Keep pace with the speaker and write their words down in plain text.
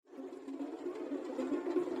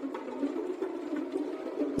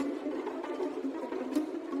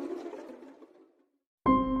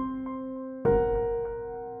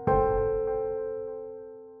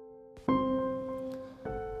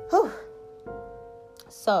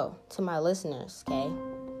So, to my listeners, okay,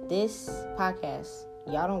 this podcast,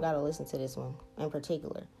 y'all don't gotta listen to this one in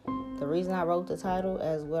particular. The reason I wrote the title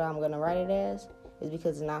as what I'm gonna write it as is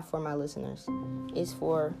because it's not for my listeners. It's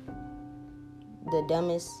for the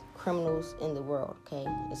dumbest criminals in the world, okay?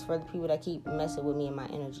 It's for the people that keep messing with me and my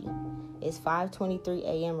energy. It's 5:23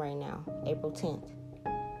 a.m. right now, April 10th.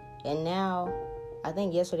 And now, I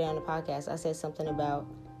think yesterday on the podcast, I said something about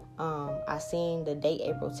I seen the date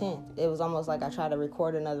April 10th. It was almost like I tried to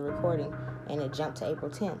record another recording and it jumped to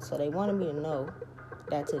April 10th. So they wanted me to know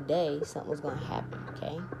that today something was going to happen,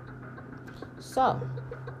 okay? So,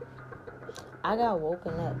 I got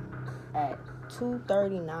woken up at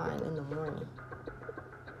 2:39 in the morning,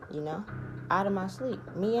 out of my sleep.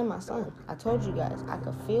 Me and my son. I told you guys, I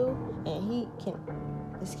could feel, and he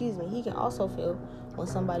can also feel when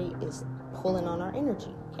somebody is pulling on our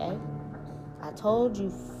energy, okay? I told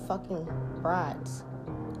you fucking brides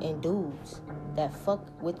and dudes that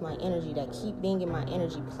fuck with my energy, that keep being in my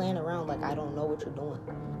energy, playing around like I don't know what you're doing.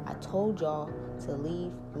 I told y'all to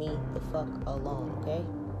leave me the fuck alone, okay?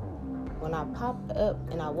 When I popped up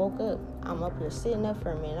and I woke up, I'm up here sitting up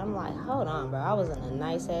for a minute. I'm like, hold on, bro. I was in a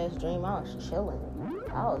nice ass dream. I was chilling.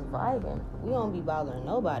 I was vibing. We don't be bothering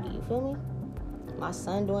nobody, you feel me? My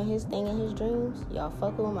son doing his thing in his dreams. Y'all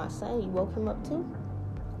fucking with my son. You woke him up too?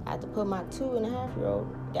 I had to put my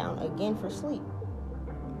 2.5-year-old down again for sleep.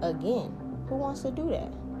 Again. Who wants to do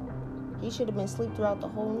that? He should have been asleep throughout the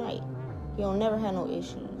whole night. He don't never have no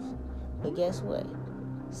issues. But guess what?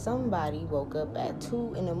 Somebody woke up at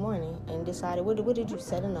 2 in the morning and decided, what did you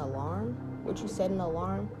set an alarm? Would you set an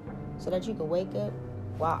alarm so that you can wake up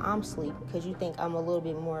while I'm asleep? Because you think I'm a little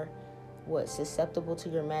bit more, susceptible to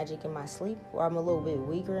your magic in my sleep? Or I'm a little bit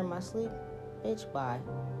weaker in my sleep? Bitch, bye.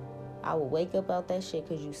 I will wake up out that shit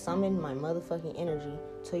because you summoned my motherfucking energy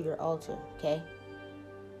to your altar, okay?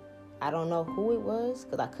 I don't know who it was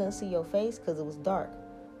because I couldn't see your face because it was dark.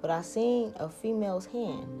 But I seen a female's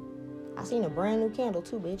hand. I seen a brand new candle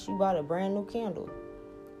too, bitch. You bought a brand new candle.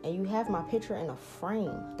 And you have my picture in a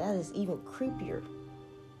frame. That is even creepier.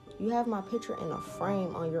 You have my picture in a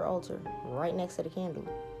frame on your altar right next to the candle,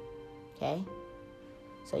 okay?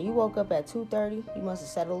 So you woke up at 2:30. You must have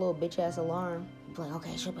set a little bitch-ass alarm. You'd be like,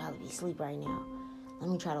 okay, she'll probably be asleep right now. Let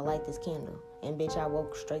me try to light this candle. And bitch, I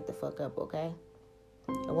woke straight the fuck up, okay?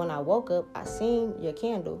 And when I woke up, I seen your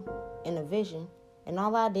candle in a vision. And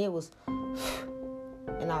all I did was...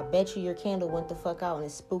 And I bet you your candle went the fuck out and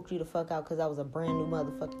it spooked you the fuck out because that was a brand new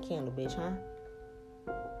motherfucking candle, bitch, huh?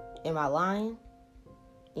 Am I lying?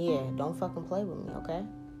 Yeah, don't fucking play with me, okay?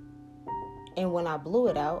 And when I blew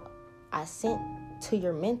it out, I sent to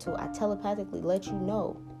your mental, I telepathically let you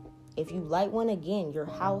know, if you light one again, your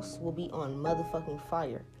house will be on motherfucking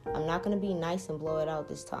fire. I'm not going to be nice and blow it out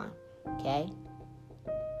this time, okay?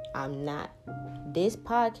 I'm not. This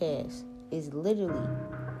podcast is literally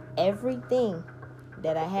everything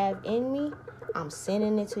that I have in me. I'm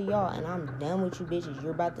sending it to y'all, and I'm done with you bitches.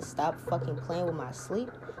 You're about to stop fucking playing with my sleep,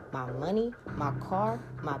 my money, my car,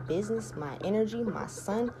 my business, my energy, my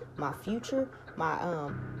son, my future, my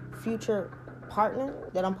future partner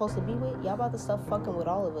that I'm supposed to be with. Y'all about to stop fucking with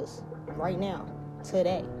all of us right now,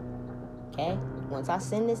 today, okay? Once I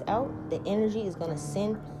send this out, the energy is gonna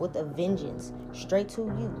send with a vengeance straight to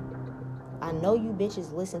you. I know you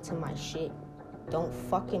bitches listen to my shit. Don't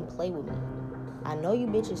fucking play with me. I know you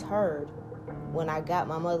bitches heard when I got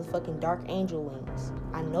my motherfucking dark angel wings.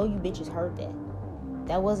 I know you bitches heard that.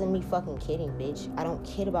 That wasn't me fucking kidding, bitch. I don't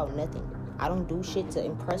kid about nothing. I don't do shit to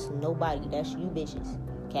impress nobody. That's you bitches,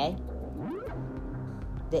 okay?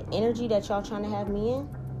 The energy that y'all trying to have me in,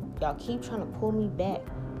 y'all keep trying to pull me back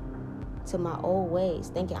to my old ways,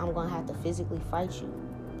 thinking I'm gonna have to physically fight you.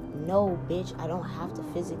 No, bitch, I don't have to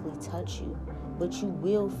physically touch you. But you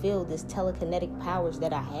will feel this telekinetic powers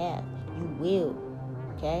that I have. You will,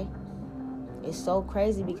 okay? It's so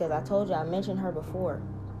crazy because I told you I mentioned her before.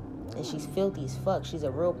 And she's filthy as fuck. She's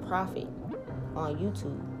a real prophet on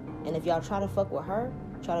YouTube. And if y'all try to fuck with her,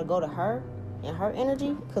 try to go to her and her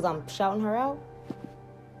energy, because I'm shouting her out,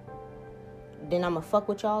 then I'm going to fuck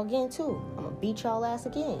with y'all again too. I'm going to beat y'all ass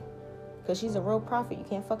again. Because she's a real prophet. You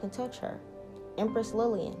can't fucking touch her. Empress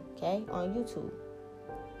Lillian, okay, on YouTube.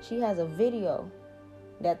 She has a video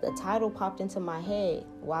that the title popped into my head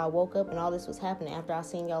while I woke up and all this was happening after I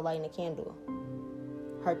seen y'all lighting a candle.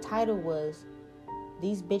 Her title was,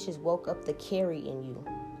 These Bitches Woke Up the Carrie in You.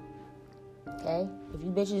 Okay? If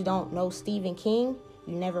you bitches don't know Stephen King,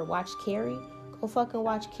 you never watched Carrie, go fucking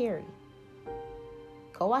watch Carrie.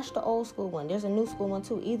 Go watch the old school one. There's a new school one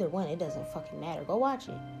too. Either one, it doesn't fucking matter. Go watch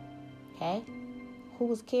it. Okay? Who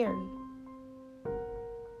was Carrie?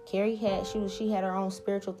 Carrie she had her own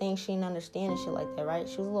spiritual thing she didn't understand and shit like that, right?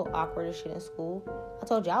 She was a little awkward and shit in school. I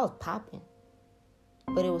told you I was popping.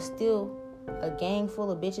 But it was still a gang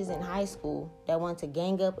full of bitches in high school that wanted to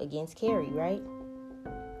gang up against Carrie, right?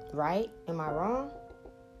 Right? Am I wrong?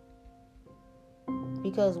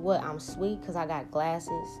 Because what? I'm sweet because I got glasses.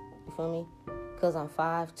 You feel me? Because I'm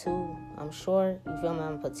 5'2". I'm short. You feel me?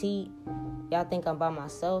 I'm petite. Y'all think I'm by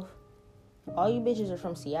myself? All you bitches are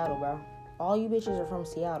from Seattle, bro. All you bitches are from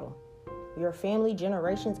Seattle. Your family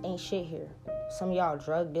generations ain't shit here. Some of y'all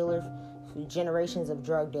drug dealers, generations of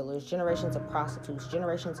drug dealers, generations of prostitutes,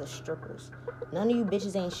 generations of strippers. None of you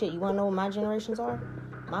bitches ain't shit. You wanna know what my generations are?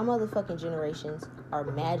 My motherfucking generations are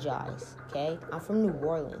Magi's, okay? I'm from New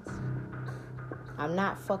Orleans. I'm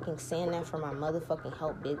not fucking saying that for my motherfucking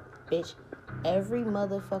help, bitch. Every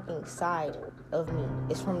motherfucking side of me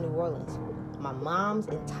is from New Orleans. My mom's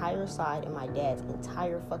entire side and my dad's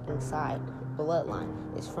entire fucking side,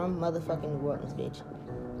 bloodline, is from motherfucking New Orleans, bitch.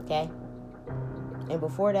 Okay? And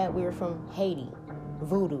before that, we were from Haiti,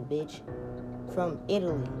 Voodoo, bitch. From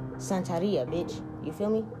Italy, Santeria, bitch. You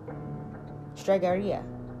feel me? Stregoria.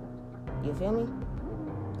 You feel me?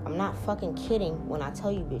 I'm not fucking kidding when I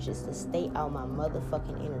tell you bitches to stay out my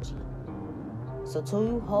motherfucking energy. So to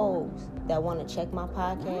you hoes that want to check my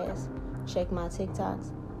podcast, check my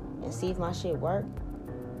TikToks, and see if my shit work,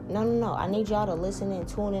 no. I need y'all to listen and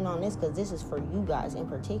tune in on this because this is for you guys in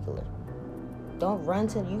particular. Don't run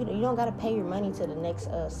to, you don't got to pay your money to the next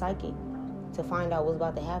psychic to find out what's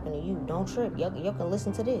about to happen to you. Don't trip. Y'all can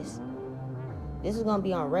listen to this. This is going to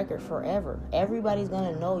be on record forever. Everybody's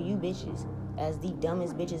going to know you bitches as the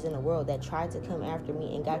dumbest bitches in the world that tried to come after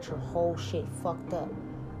me and got your whole shit fucked up.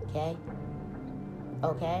 Okay?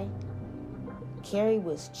 Carrie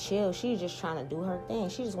was chill. She was just trying to do her thing.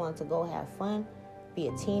 She just wanted to go have fun, be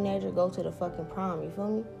a teenager, go to the fucking prom. You feel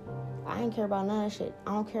me? I ain't care about none of that shit.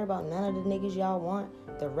 I don't care about none of the niggas y'all want.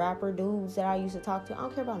 The rapper dudes that I used to talk to. I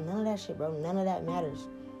don't care about none of that shit, bro. None of that matters.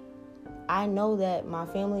 I know that my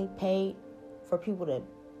family paid for people to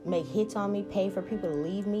make hits on me, pay for people to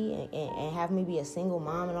leave me and have me be a single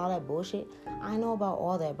mom and all that bullshit. I know about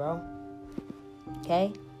all that, bro.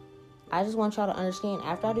 Okay? I just want y'all to understand,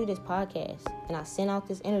 after I do this podcast and I send out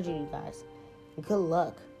this energy to you guys, good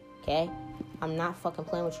luck, okay? I'm not fucking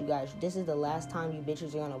playing with you guys. This is the last time you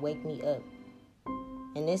bitches are gonna wake me up.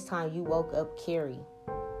 And this time you woke up Carrie.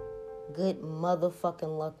 Good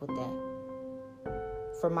motherfucking luck with that.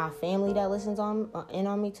 For my family that listens in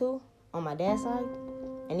on me too, on my dad's side,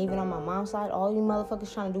 and even on my mom's side, all you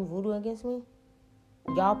motherfuckers trying to do voodoo against me,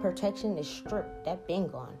 y'all protection is stripped. That been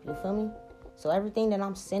gone. You feel me? So everything that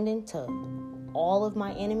I'm sending to all of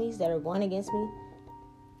my enemies that are going against me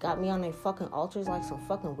got me on their fucking altars like some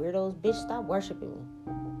fucking weirdos. Bitch, stop worshiping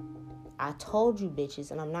me. I told you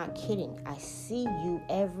bitches, and I'm not kidding. I see you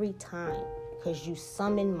every time because you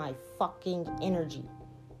summon my fucking energy.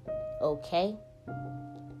 Okay?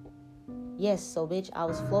 Yes, so bitch, I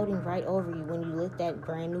was floating right over you when you lit that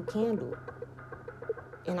brand new candle.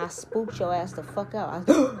 And I spooked your ass the fuck out.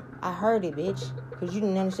 I heard it, bitch. Because you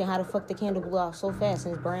didn't understand how the fuck the candle blew out so fast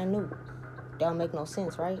and it's brand new. That don't make no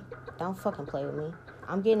sense, right? Don't fucking play with me.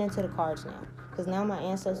 I'm getting into the cards now. Because now my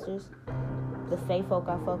ancestors, the Fae folk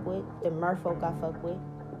I fuck with, the Mer folk I fuck with,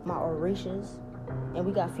 my Orishas, and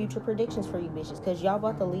we got future predictions for you bitches. Because y'all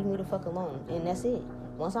about to leave me the fuck alone. And that's it.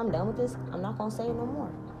 Once I'm done with this, I'm not going to say it no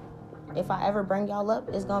more. If I ever bring y'all up,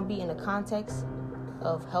 it's going to be in the context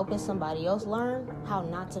of helping somebody else learn how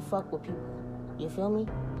not to fuck with people. You feel me?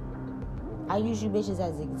 I use you bitches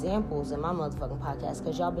as examples in my motherfucking podcast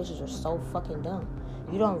because y'all bitches are so fucking dumb.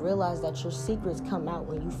 You don't realize that your secrets come out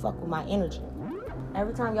when you fuck with my energy.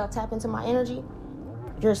 Every time y'all tap into my energy,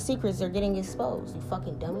 your secrets are getting exposed. You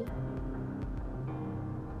fucking dummy.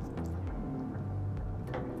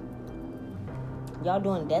 Y'all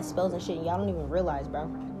doing death spells and shit and y'all don't even realize,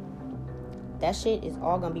 bro. That shit is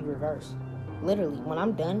all gonna be reversed. Literally, when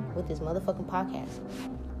I'm done with this motherfucking podcast,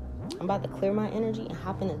 I'm about to clear my energy and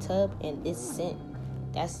hop in a tub and it's sent.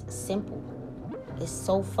 That's simple. It's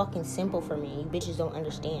so fucking simple for me. You bitches don't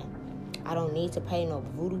understand. I don't need to pay no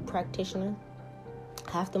voodoo practitioner.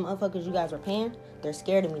 Half the motherfuckers you guys are paying, they're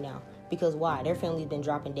scared of me now. Because why? Their family's been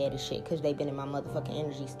dropping dead as shit because they've been in my motherfucking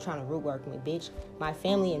energy trying to root work me, bitch. My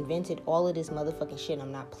family invented all of this motherfucking shit.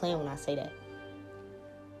 I'm not playing when I say that.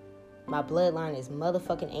 My bloodline is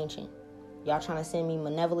motherfucking ancient. Y'all trying to send me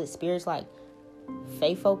malevolent spirits like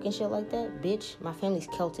Fae folk and shit like that? Bitch, my family's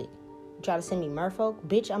Celtic. You try to send me merfolk?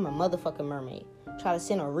 Bitch, I'm a motherfucking mermaid. Try to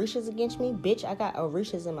send Orishas against me? Bitch, I got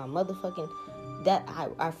Orishas in my motherfucking... That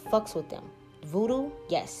I fucks with them. Voodoo?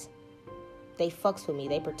 Yes. They fucks with me.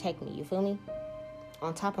 They protect me. You feel me?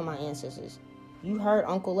 On top of my ancestors. You heard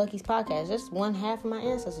Uncle Lucky's podcast. That's one half of my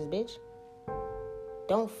ancestors, bitch.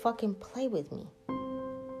 Don't fucking play with me.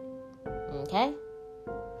 Okay?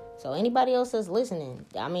 So anybody else that's listening,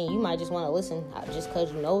 I mean, you might just want to listen just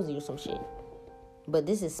because you nosy or some shit. But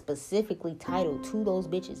this is specifically titled to those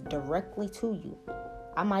bitches, directly to you.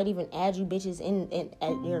 I might even add you bitches in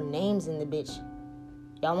at your names in the bitch.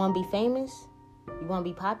 Y'all want to be famous? You want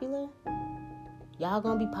to be popular? Y'all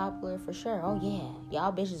gonna be popular for sure. Oh yeah,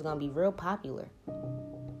 y'all bitches gonna be real popular.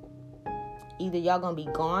 Either y'all gonna be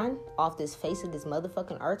gone off this face of this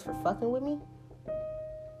motherfucking earth for fucking with me,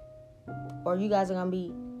 or you guys are gonna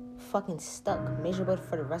be fucking stuck, miserable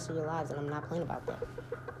for the rest of your lives, and I'm not playing about that.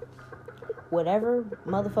 Whatever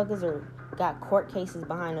motherfuckers are got court cases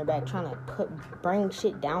behind their back trying to bring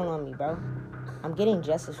shit down on me, bro. I'm getting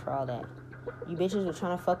justice for all that. You bitches are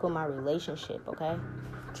trying to fuck with my relationship, okay?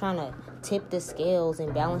 Trying to tip the scales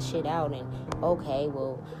and balance shit out, and okay,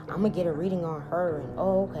 well, I'm gonna get a reading on her, and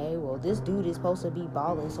okay, well, this dude is supposed to be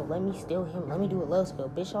balling, so let me steal him, let me do a love spill.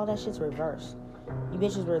 Bitch, all that shit's reversed. You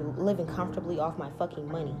bitches were living comfortably off my fucking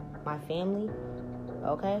money. My family,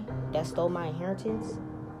 okay, that stole my inheritance.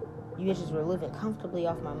 You bitches were living comfortably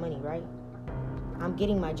off my money, right? I'm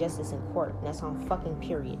getting my justice in court, and that's on fucking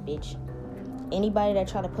period, bitch. Anybody that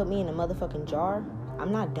try to put me in a motherfucking jar,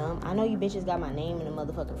 I'm not dumb. I know you bitches got my name in a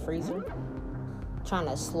motherfucking freezer, trying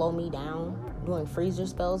to slow me down, doing freezer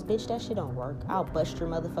spells. Bitch, that shit don't work. I'll bust your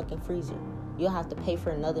motherfucking freezer. You'll have to pay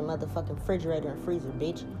for another motherfucking refrigerator and freezer,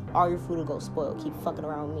 bitch. All your food will go spoil. Keep fucking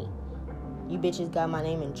around with me. You bitches got my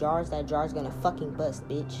name in jars. That jar's gonna fucking bust,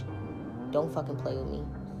 bitch. Don't fucking play with me.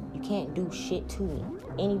 You can't do shit to me.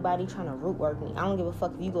 Anybody trying to root work me, I don't give a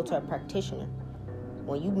fuck if you go to a practitioner.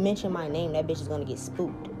 When you mention my name, that bitch is gonna get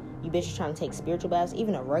spooked. You bitches trying to take spiritual baths,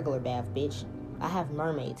 even a regular bath, bitch. I have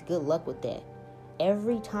mermaids. Good luck with that.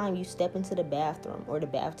 Every time you step into the bathroom or the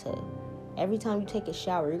bathtub, every time you take a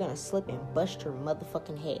shower, you're gonna slip and bust your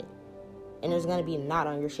motherfucking head. And there's gonna be a knot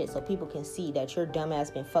on your shit so people can see that your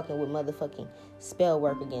dumbass been fucking with motherfucking spell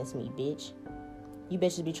work against me, bitch. You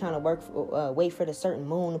bitches be trying to wait for the certain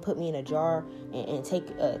moon to put me in a jar and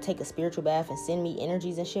take a spiritual bath and send me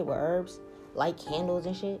energies and shit with herbs, light candles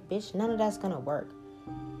and shit. Bitch, none of that's gonna work.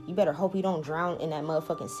 You better hope you don't drown in that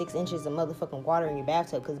motherfucking 6 inches of motherfucking water in your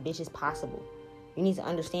bathtub, because bitch, it's possible. You need to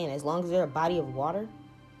understand, as long as there's a body of water,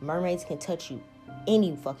 mermaids can touch you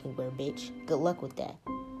any fucking where, bitch. Good luck with that.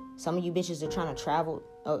 Some of you bitches are trying to travel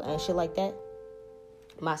and shit like that.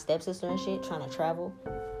 My stepsister and shit trying to travel,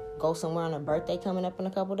 go somewhere on her birthday coming up in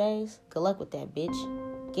a couple days. Good luck with that,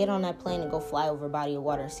 bitch. Get on that plane and go fly over a body of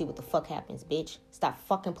water and see what the fuck happens, bitch. Stop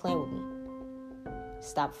fucking playing with me.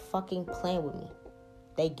 Stop fucking playing with me.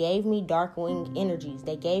 They gave me dark wing energies.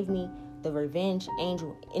 They gave me the revenge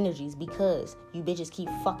angel energies because you bitches keep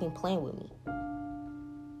fucking playing with me.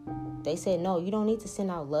 They said, no, you don't need to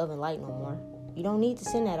send out love and light no more. You don't need to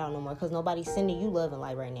send that out no more because nobody's sending you love and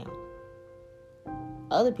light right now.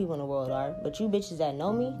 Other people in the world are, but you bitches that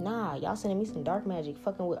know me, nah, y'all sending me some dark magic,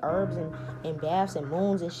 fucking with herbs and baths and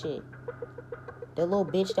moons and shit. The little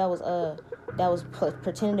bitch that was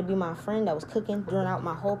pretending to be my friend that was cooking during out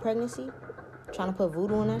my whole pregnancy, trying to put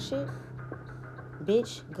voodoo on that shit.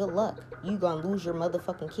 Bitch, good luck. You gonna lose your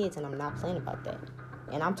motherfucking kids, and I'm not playing about that.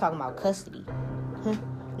 And I'm talking about custody.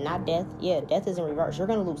 Not death. Yeah, death is in reverse. You're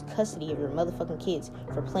gonna lose custody of your motherfucking kids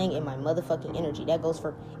for playing in my motherfucking energy. That goes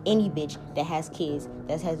for any bitch that has kids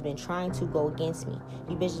that has been trying to go against me.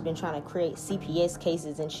 You bitches been trying to create CPS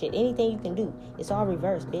cases and shit. Anything you can do. It's all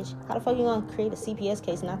reverse, bitch. How the fuck you gonna create a CPS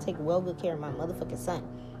case and not take well good care of my motherfucking son?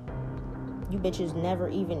 You bitches never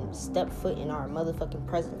even step foot in our motherfucking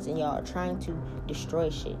presence, and y'all are trying to destroy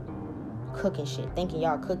shit. Cooking shit. Thinking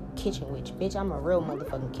y'all kitchen witch. Bitch, I'm a real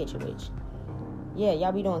motherfucking kitchen witch. Yeah,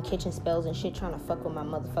 y'all be doing kitchen spells and shit trying to fuck with my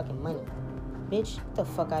motherfucking money. Bitch, get the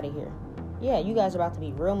fuck out of here. Yeah, you guys are about to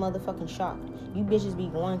be real motherfucking shocked. You bitches be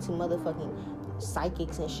going to motherfucking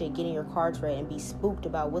psychics and shit, getting your cards read and be spooked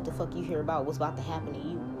about what the fuck you hear about what's about to happen to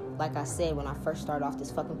you. Like I said when I first started off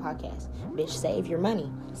this fucking podcast. Bitch, save your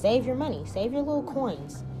money. Save your money. Save your little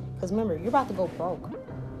coins. Because remember, you're about to go broke.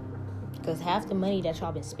 Because half the money that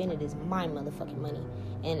y'all been spending is my motherfucking money.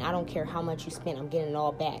 And I don't care how much you spend. I'm getting it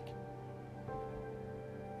all back.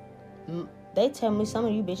 They tell me some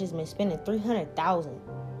of you bitches been spending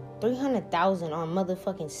 $300,000 on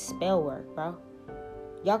motherfucking spell work, bro.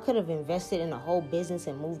 Y'all could have invested in a whole business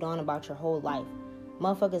and moved on about your whole life.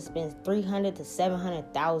 Motherfuckers spend $300,000 to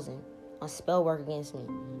 $700,000 on spell work against me,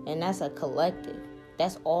 and that's a collective.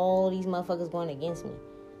 That's all these motherfuckers going against me.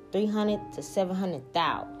 $300,000 to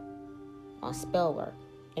 $700,000 on spell work.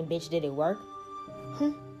 And bitch, did it work?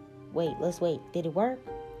 Wait, let's wait. Did it work?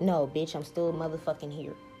 No, bitch, I'm still motherfucking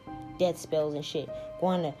here. death spells and shit.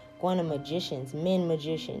 Going to magicians, men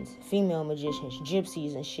magicians, female magicians,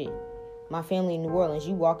 gypsies and shit. My family in New Orleans,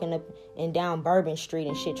 you walking up and down Bourbon Street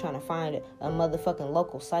and shit trying to find a motherfucking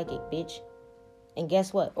local psychic, bitch. And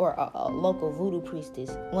guess what? Or a local voodoo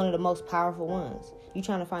priestess. One of the most powerful ones. You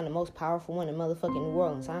trying to find the most powerful one in motherfucking New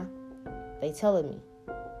Orleans, huh? They telling me.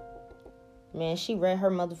 Man, she read her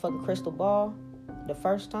motherfucking crystal ball the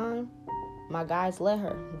first time. My guys let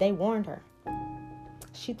her. They warned her.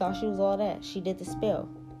 She thought she was all that. She did the spell.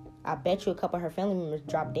 I bet you a couple of her family members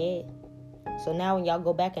dropped dead. So now when y'all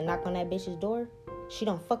go back and knock on that bitch's door, she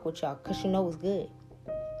don't fuck with y'all because she know it's good.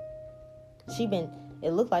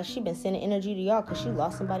 It looked like she been sending energy to y'all because she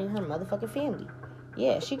lost somebody in her motherfucking family.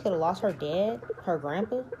 Yeah, she could have lost her dad, her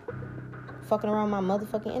grandpa. Fucking around my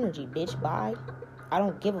motherfucking energy, bitch. Bye. I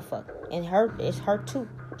don't give a fuck. And it's her too.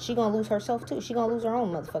 She gonna lose herself too. She gonna lose her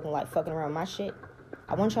own motherfucking life fucking around my shit.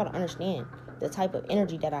 I want y'all to understand the type of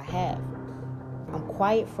energy that I have. I'm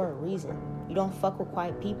quiet for a reason. You don't fuck with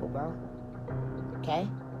quiet people, bro. Okay?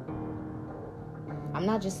 I'm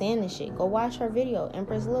not just saying this shit. Go watch her video,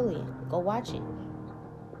 Empress Lillian. Go watch it.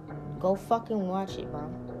 Go fucking watch it,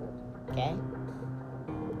 bro. Okay?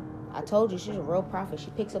 I told you she's a real prophet.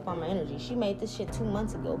 She picks up on my energy. She made this shit 2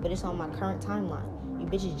 months ago, but it's on my current timeline. You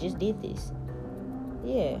bitches just did this.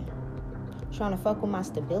 Yeah. Trying to fuck with my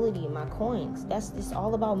stability and my coins. It's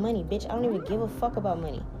all about money, bitch. I don't even give a fuck about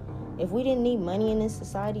money. If we didn't need money in this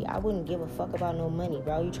society, I wouldn't give a fuck about no money,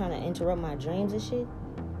 bro. You trying to interrupt my dreams and shit?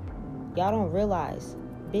 Y'all don't realize,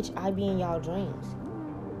 bitch, I be in y'all dreams.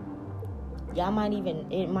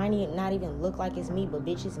 It might not even look like it's me, but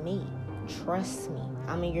bitch, it's me. Trust me.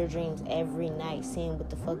 I'm in your dreams every night seeing what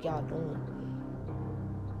the fuck y'all doing.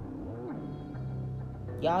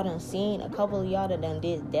 Y'all done seen a couple of y'all that done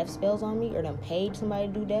did death spells on me or done paid somebody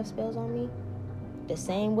to do death spells on me. The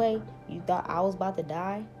same way you thought I was about to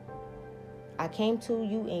die, I came to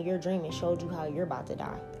you in your dream and showed you how you're about to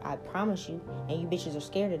die. I promise you. And you bitches are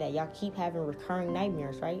scared of that. Y'all keep having recurring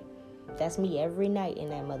nightmares, right? That's me every night in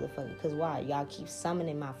that motherfucker. Because why? Y'all keep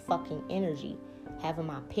summoning my fucking energy. Having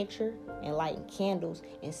my picture and lighting candles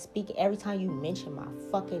and speaking. Every time you mention my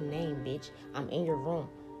fucking name, bitch, I'm in your room.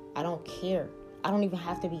 I don't care. I don't even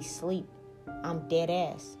have to be asleep. I'm dead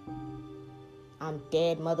ass. I'm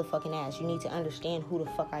dead motherfucking ass. You need to understand who the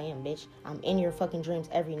fuck I am, bitch. I'm in your fucking dreams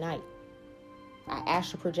every night. I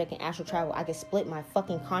astral project and astral travel. I can split my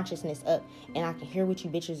fucking consciousness up and I can hear what you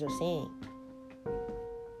bitches are saying.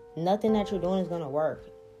 Nothing that you're doing is gonna work.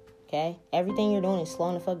 Okay? Everything you're doing is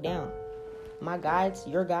slowing the fuck down. My guides,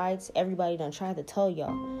 your guides, everybody done tried to tell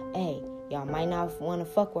y'all, hey, y'all might not want to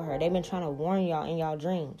fuck with her. They've been trying to warn y'all in y'all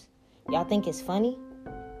dreams. Y'all think it's funny?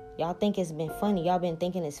 Y'all think it's been funny. Y'all been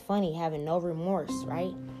thinking it's funny, having no remorse,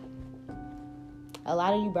 right? A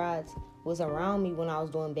lot of you brides was around me when I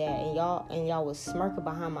was doing bad, and y'all was smirking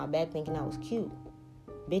behind my back thinking I was cute.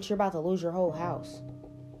 Bitch, you're about to lose your whole house.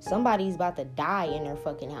 Somebody's about to die in their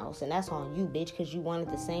fucking house, and that's on you, bitch, because you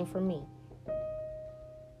wanted the same from me.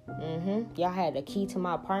 Y'all had the key to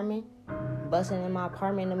my apartment, busting in my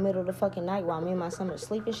apartment in the middle of the fucking night while me and my son were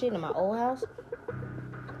sleeping shit in my old house.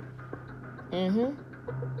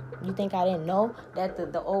 You think I didn't know that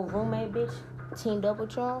the old roommate bitch teamed up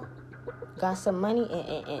with y'all? Got some money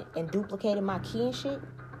and duplicated my key and shit?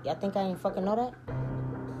 Y'all think I ain't fucking know that?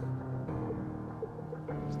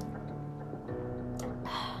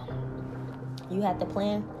 You had the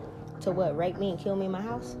plan to what? Rape me and kill me in my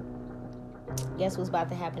house? Guess what's about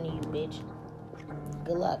to happen to you, bitch?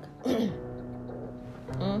 Good luck.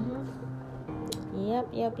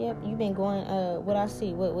 Yep. You been going, what I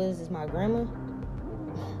see, what is this, my grandma?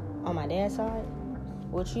 On my dad's side?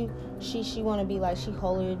 She want to be like she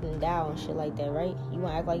holier than thou and shit like that, right? You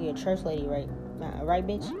want to act like you're a church lady, right? Right,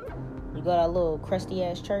 bitch? You go to that little crusty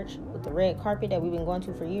ass church with the red carpet that we've been going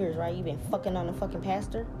to for years, right? You been fucking on the fucking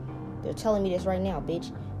pastor? They're telling me this right now,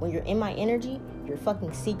 bitch. When you're in my energy, your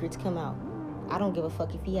fucking secrets come out. I don't give a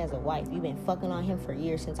fuck if he has a wife. You've been fucking on him for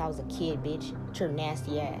years since I was a kid, bitch. It's your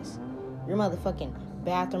nasty ass. Your motherfucking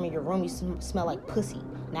bathroom in your room used to smell like pussy.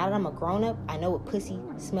 Now that I'm a grown-up, I know what pussy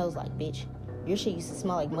smells like, bitch. Your shit used to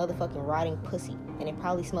smell like motherfucking rotting pussy. And it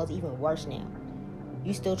probably smells even worse now.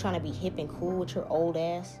 You still trying to be hip and cool with your old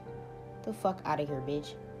ass? The fuck out of here,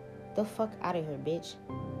 bitch. The fuck out of here, bitch.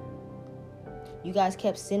 You guys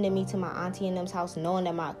kept sending me to my auntie and them's house knowing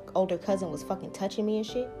that my older cousin was fucking touching me and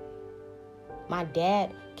shit. My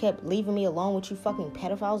dad kept leaving me alone with you fucking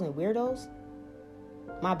pedophiles and weirdos.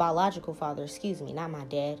 My biological father, excuse me, not my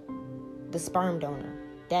dad. The sperm donor.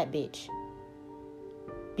 That bitch.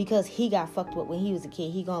 Because he got fucked with when he was a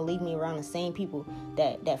kid, he gonna leave me around the same people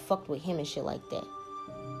that fucked with him and shit like that.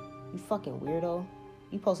 You fucking weirdo.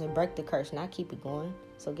 You supposed to break the curse, not keep it going.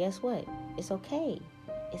 So guess what? It's okay.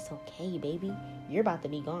 It's okay, baby. You're about to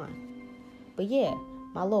be gone. But yeah,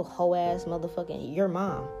 my little hoe ass motherfucking your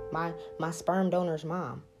mom, my sperm donor's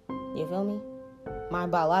mom. You feel me? My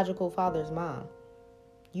biological father's mom.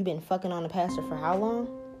 You been fucking on the pastor for how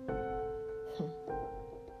long?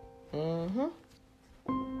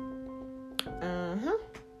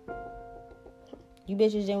 You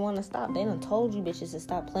bitches didn't want to stop. They done told you bitches to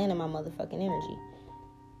stop playing in my motherfucking energy.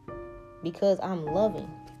 Because I'm loving.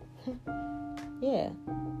 Yeah.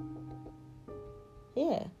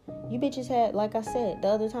 Yeah. You bitches had, like I said the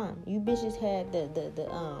other time, you bitches had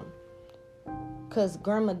cause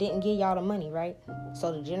grandma didn't give y'all the money, right?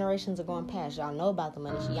 So the generations are going past. Y'all know about the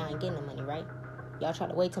money. Y'all ain't getting the money, right? Y'all try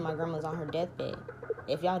to wait till my grandma's on her deathbed.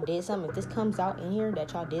 If y'all did something, if this comes out in here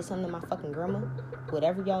that y'all did something to my fucking grandma,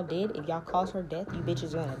 whatever y'all did, if y'all caused her death, you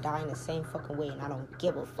bitches are gonna die in the same fucking way, and I don't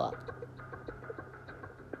give a fuck.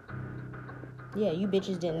 Yeah, you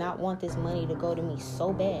bitches did not want this money to go to me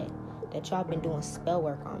so bad that y'all been doing spell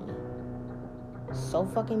work on me. So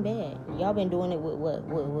fucking bad. Y'all been doing it with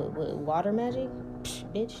water magic? Psh,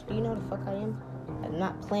 bitch, do you know the fuck I am? I'm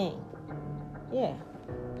not playing. Yeah.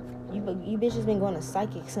 You bitches been going to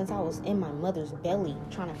psychic since I was in my mother's belly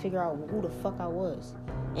trying to figure out who the fuck I was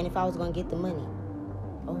and if I was going to get the money.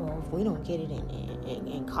 Oh, if we don't get it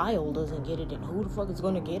and Kyle doesn't get it, then who the fuck is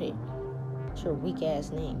going to get it? It's your weak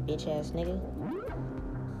ass name, bitch ass nigga.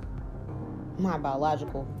 My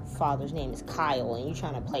biological father's name is Kyle and you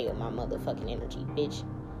trying to play with my motherfucking energy, bitch.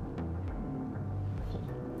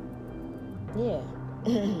 Yeah.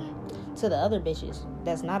 To the other bitches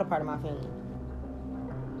that's not a part of my family.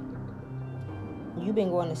 You been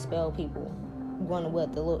going to spell people. You going to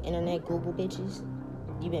what? The little internet Google bitches?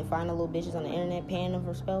 You been finding little bitches on the internet paying them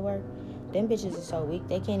for spell work? Them bitches are so weak,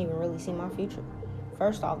 they can't even really see my future.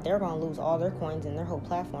 First off, they're going to lose all their coins and their whole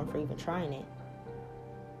platform for even trying it.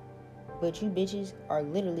 But you bitches are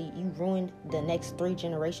literally, you ruined the next 3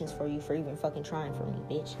 generations for you for even fucking trying for me,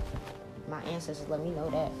 bitch. My ancestors let me know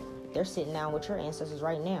that. They're sitting down with your ancestors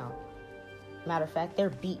right now. Matter of fact,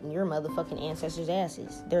 they're beating your motherfucking ancestors'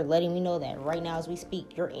 asses. They're letting me know that right now as we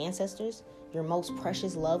speak. Your ancestors, your most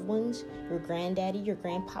precious loved ones, your granddaddy, your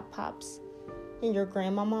grandpops, and your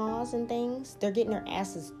grandmamas and things, they're getting their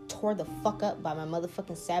asses tore the fuck up by my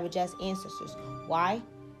motherfucking savage-ass ancestors. Why?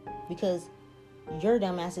 Because your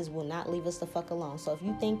dumb asses will not leave us the fuck alone. So if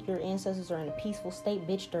you think your ancestors are in a peaceful state,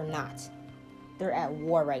 bitch, they're not. They're at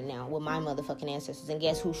war right now with my motherfucking ancestors. And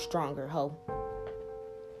guess who's stronger, ho?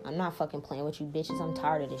 I'm not fucking playing with you bitches. I'm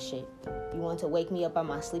tired of this shit. You want to wake me up out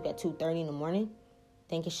my sleep at 2:30 in the morning?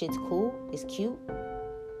 Thinking shit's cool? It's cute?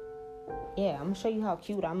 Yeah, I'm gonna show you how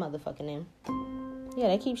cute I motherfucking am. Yeah,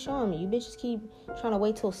 they keep showing me. You bitches keep trying to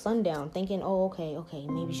wait till sundown. Thinking, oh, okay,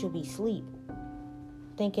 maybe she'll be asleep.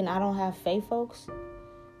 Thinking I don't have faith, folks.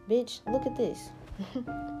 Bitch, look at this.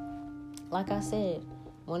 Like I said,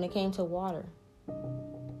 when it came to water.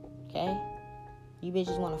 Okay? You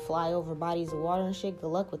bitches want to fly over bodies of water and shit? Good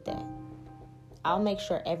luck with that. I'll make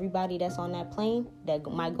sure everybody that's on that plane that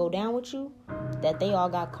might go down with you, that they all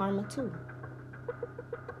got karma too.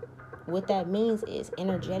 What that means is,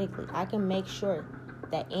 energetically, I can make sure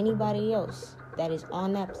that anybody else that is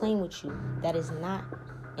on that plane with you, that is not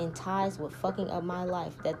in ties with fucking up my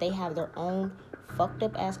life, that they have their own fucked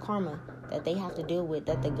up ass karma that they have to deal with,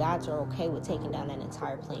 that the gods are okay with taking down an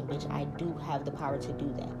entire plane. Bitch, I do have the power to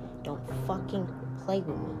do that. Don't fucking play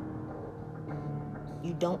with me.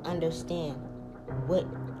 You don't understand what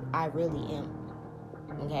I really am.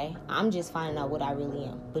 Okay? I'm just finding out what I really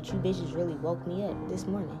am. But you bitches really woke me up this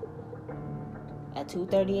morning at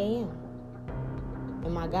 2:30 a.m.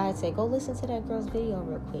 And my guide said, go listen to that girl's video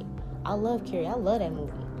real quick. I love Carrie. I love that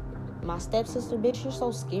movie. My stepsister, bitch, you're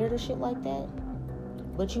so scared of shit like that.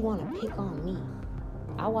 But you want to pick on me.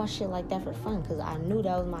 I watch shit like that for fun because I knew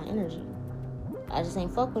that was my energy. I just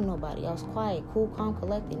ain't fuck with nobody. I was quiet, cool, calm,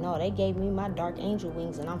 collected. No, they gave me my dark angel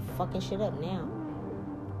wings and I'm fucking shit up now.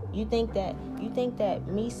 You think that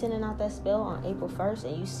me sending out that spell on April 1st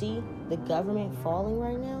and you see the government falling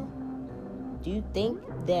right now? Do you think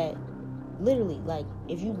that literally, like,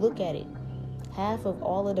 if you look at it, half of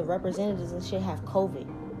all of the representatives and shit have COVID.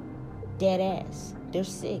 Dead ass. They're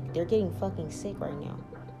sick. They're getting fucking sick right now.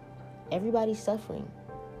 Everybody's suffering.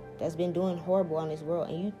 That's been doing horrible on this world.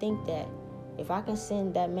 And you think that if I can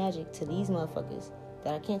send that magic to these motherfuckers,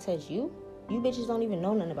 that I can't touch you? You bitches don't even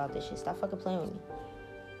know nothing about this shit. Stop fucking playing with me.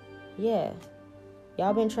 Yeah.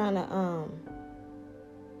 Y'all been trying to,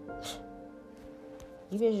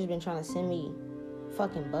 you bitches been trying to send me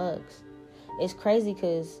fucking bugs. It's crazy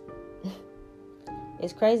because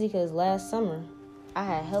last summer, I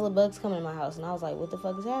had hella bugs coming in my house, and I was like, what the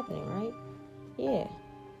fuck is happening, right? Yeah.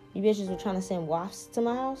 You bitches were trying to send wasps to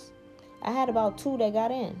my house? I had about 2 that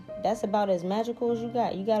got in. That's about as magical as you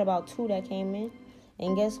got. You got about 2 that came in.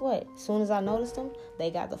 And guess what? As soon as I noticed them,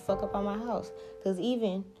 they got the fuck up on my house. Because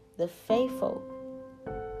even the fae folk,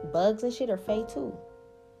 bugs and shit are fae too.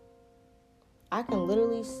 I can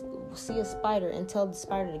literally see a spider and tell the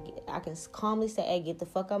spider I can calmly say, hey, get the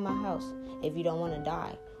fuck out of my house if you don't want to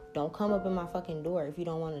die. Don't come up in my fucking door if you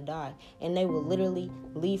don't want to die. And they will literally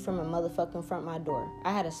leave from a motherfucking front of my door.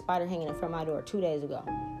 I had a spider hanging in front of my door 2 days ago.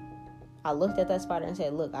 I looked at that spider and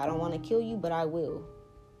said, look, I don't want to kill you, but I will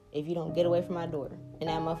if you don't get away from my door. And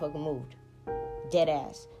that motherfucker moved. Dead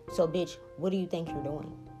ass. So, bitch, what do you think you're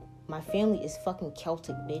doing? My family is fucking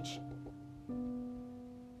Celtic, bitch.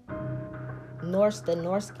 The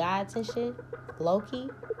Norse gods and shit. Loki,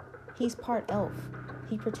 he's part elf.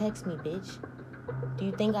 He protects me, bitch. Do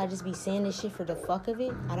you think I just be saying this shit for the fuck of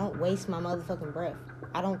it? I don't waste my motherfucking breath.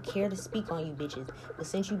 I don't care to speak on you bitches. But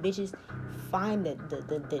since you bitches find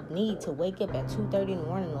the need to wake up at 2:30 in the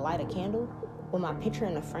morning to light a candle with my picture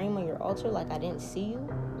in a frame on your altar like I didn't see you?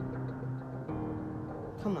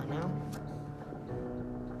 Come on now.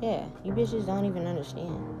 Yeah, you bitches don't even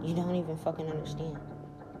understand. You don't even fucking understand.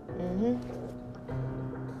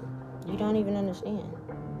 You don't even understand.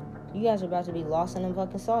 You guys are about to be lost in them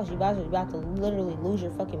fucking sauce. You guys are about to literally lose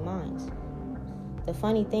your fucking minds. The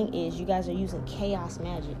funny thing is, you guys are using chaos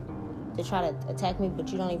magic to try to attack me, but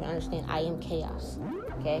you don't even understand I am chaos.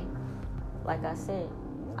 Okay? Like I said,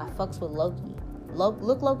 I fucks with Loki.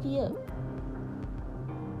 Look Loki up.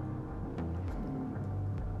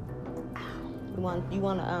 You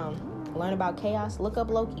want to learn about chaos? Look up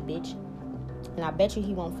Loki, bitch. And I bet you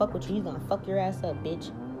he won't fuck with you. He's gonna fuck your ass up,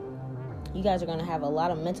 bitch. You guys are gonna have a lot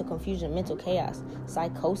of mental confusion, mental chaos,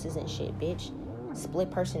 psychosis and shit, bitch. Split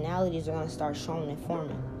personalities are gonna start showing and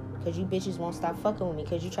forming. Because you bitches won't stop fucking with me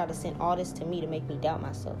because you try to send all this to me to make me doubt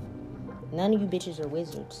myself. None of you bitches are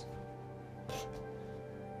wizards.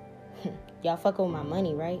 Y'all fucking with my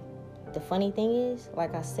money, right? The funny thing is,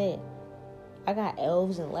 like I said, I got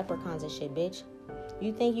elves and leprechauns and shit, bitch.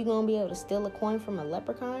 You think you gonna be able to steal a coin from a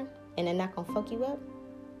leprechaun and they're not gonna fuck you up?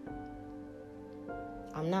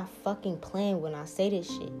 I'm not fucking playing when I say this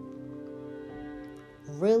shit.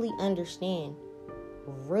 Really understand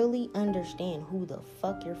who the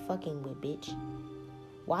fuck you're fucking with, bitch.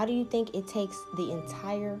 Why do you think it takes the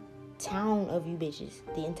entire town of you bitches,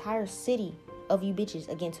 the entire city of you bitches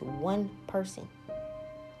against one person?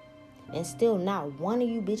 And still not one of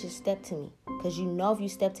you bitches step to me. Because you know if you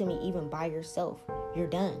step to me even by yourself, you're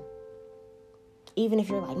done. Even if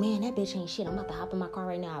you're like, man, that bitch ain't shit. I'm about to hop in my car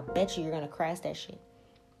right now. I bet you're going to crash that shit.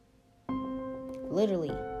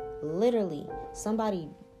 Literally, somebody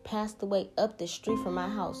passed away up the street from my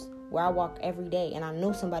house where I walk every day. And I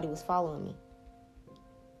knew somebody was following me.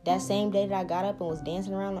 That same day that I got up and was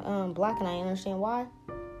dancing around the block and I didn't understand why.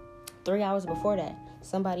 3 hours before that,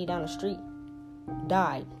 somebody down the street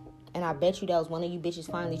died. And I bet you that was one of you bitches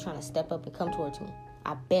finally trying to step up and come towards me.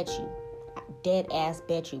 I bet you. I dead ass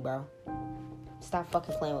bet you, bro. Stop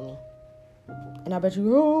fucking playing with me. And I bet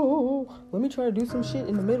you, let me try to do some shit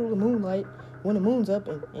in the middle of the moonlight when the moon's up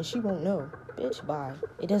and she won't know. Bitch, bye.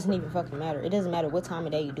 It doesn't even fucking matter. It doesn't matter what time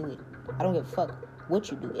of day you do it. I don't give a fuck what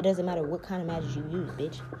you do. It doesn't matter what kind of magic you use,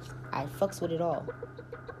 bitch. I fucks with it all.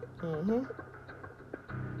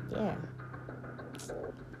 Yeah.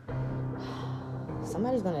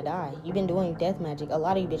 Somebody's gonna die. You've been doing death magic. A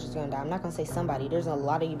lot of you bitches are gonna die. I'm not gonna say somebody. There's a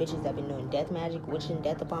lot of you bitches that have been doing death magic, wishing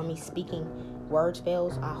death upon me, speaking word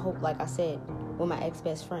spells. I hope, like I said, with my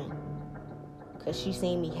ex-best friend. Because she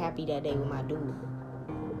seen me happy that day with my dude.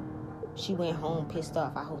 She went home pissed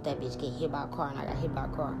off. I hope that bitch get hit by a car and I got hit by a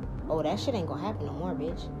car. Oh, that shit ain't gonna happen no more,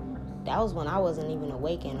 bitch. That was when I wasn't even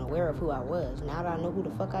awake and aware of who I was. Now that I know who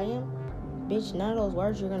the fuck I am, bitch, none of those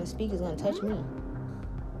words you're gonna speak is gonna touch me.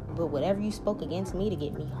 But whatever you spoke against me to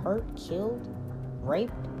get me hurt, killed,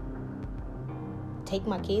 raped, take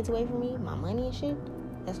my kids away from me, my money and shit,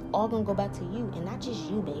 that's all gonna go back to you. And not just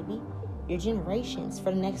you, baby. Your generations,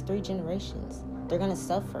 for the next 3 generations. They're gonna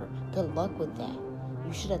suffer. Good luck with that.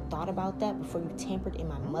 You should have thought about that before you tampered in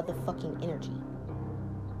my motherfucking energy.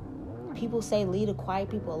 People say leave the quiet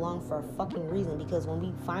people alone for a fucking reason. Because when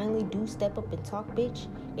we finally do step up and talk, bitch,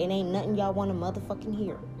 it ain't nothing y'all wanna motherfucking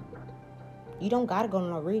hear. You don't gotta go to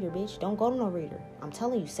no reader, bitch. Don't go to no reader. I'm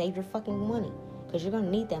telling you, save your fucking money. Because you're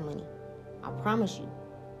gonna need that money. I promise you.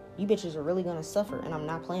 You bitches are really gonna suffer. And I'm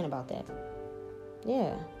not playing about that.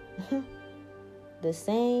 Yeah. The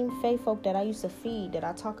same fae folk that I used to feed, that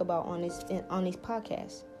I talk about on these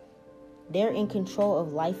podcasts. They're in control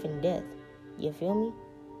of life and death. You feel me?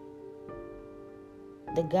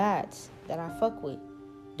 the gods that I fuck with,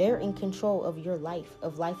 they're in control of your life,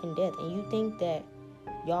 of life and death. And you think that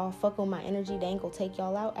y'all fuck with my energy, they ain't gonna take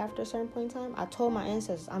y'all out after a certain point in time? I told my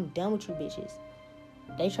ancestors, I'm done with you bitches.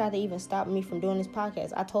 They tried to even stop me from doing this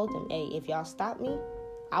podcast. I told them, hey, if y'all stop me,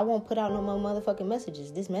 I won't put out no more motherfucking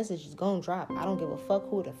messages. This message is gonna drop. I don't give a fuck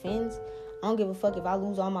who it offends. I don't give a fuck if I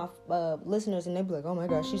lose all my listeners and they be like, oh my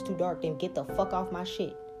God, she's too dark. Then get the fuck off my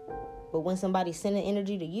shit. But when somebody's sending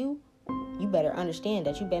energy to you, you better understand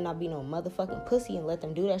that you better not be no motherfucking pussy and let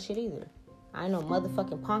them do that shit either. I ain't no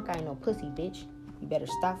motherfucking punk. I ain't no pussy, bitch. You better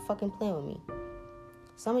stop fucking playing with me.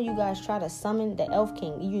 Some of you guys try to summon the Elf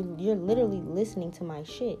King. You're literally listening to my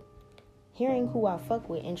shit. Hearing who I fuck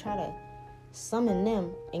with and try to summon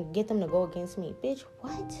them and get them to go against me. Bitch,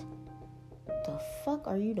 what the fuck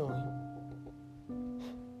are you doing?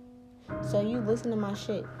 So you listen to my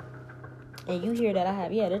shit and you hear that I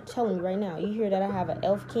have, they're telling me right now, you hear that I have an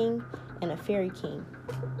Elf King and a Fairy King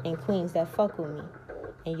and Queens that fuck with me.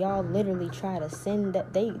 And y'all literally try to send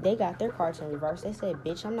that, they got their cards in reverse. They said,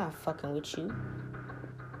 bitch, I'm not fucking with you.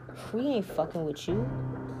 We ain't fucking with you.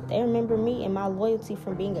 They remember me and my loyalty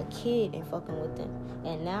from being a kid and fucking with them.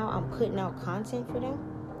 And now I'm putting out content for them,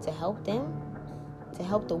 to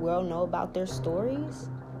help the world know about their stories.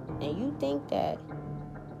 And you think that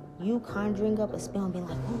you conjuring up a spell and being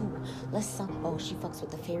like, ooh, let's summon, oh, she fucks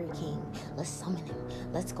with the Fairy King. Let's summon him.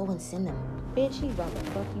 Let's go and send him. Bitch, he's about to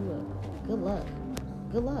fuck you up. Good luck.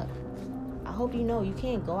 Good luck. I hope you know you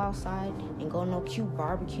can't go outside and go no cute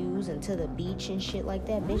barbecues and to the beach and shit like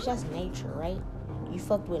that. Bitch, that's nature, right? You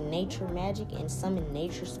fucked with nature magic and summon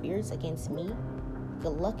nature spirits against me?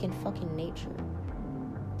 Good luck in fucking nature.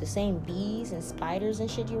 The same bees and spiders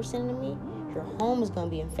and shit you were sending me, your home is gonna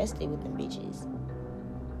be infested with them bitches.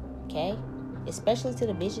 Okay? Especially to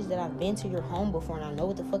the bitches that I've been to your home before and I know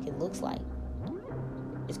what the fuck it looks like.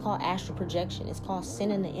 It's called astral projection. It's called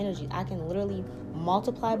sending the energy. I can literally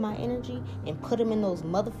multiply my energy and put them in those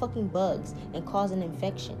motherfucking bugs and cause an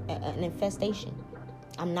infection, an infestation.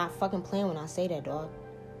 I'm not fucking playing when I say that, dog.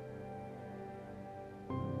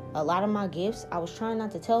 A lot of my gifts, I was trying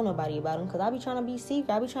not to tell nobody about them because I be trying to be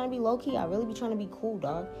secret. I be trying to be low-key. I really be trying to be cool,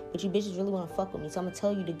 dog. But you bitches really want to fuck with me. So I'm going to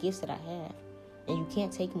tell you the gifts that I have. And you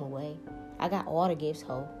can't take them away. I got all the gifts,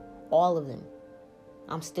 ho. All of them.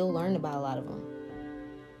 I'm still learning about a lot of them.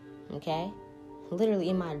 Okay? Literally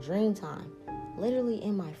in my dream time. Literally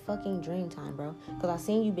in my fucking dream time, bro. Because I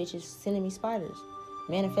seen you bitches sending me spiders.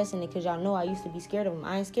 Manifesting it because y'all know I used to be scared of them.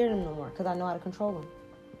 I ain't scared of them no more because I know how to control them.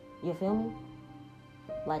 You feel me?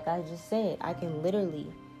 Like I just said, I can literally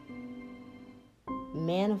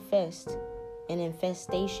manifest an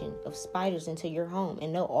infestation of spiders into your home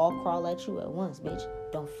and they'll all crawl at you at once, bitch.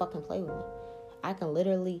 Don't fucking play with me. I can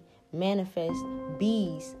literally manifest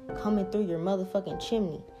bees coming through your motherfucking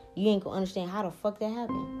chimney. You ain't gonna understand how the fuck that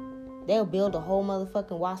happened. They'll build a whole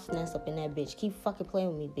motherfucking wasp nest up in that bitch. Keep fucking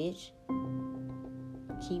playing with me, bitch.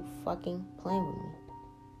 Keep fucking playing with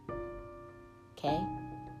me. Okay?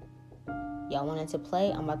 Y'all wanted to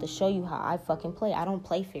play? I'm about to show you how I fucking play. I don't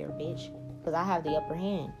play fair, bitch. Because I have the upper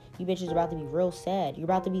hand. You bitches are about to be real sad. You're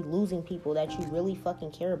about to be losing people that you really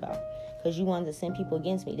fucking care about. Because you wanted to send people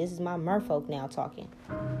against me. This is my merfolk now talking.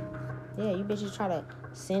 Yeah, you bitches try to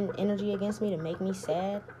send energy against me to make me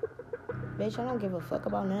sad. Bitch, I don't give a fuck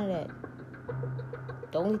about none of that.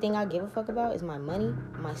 The only thing I give a fuck about is my money,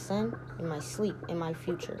 my son, and my sleep, and my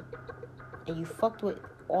future. And you fucked with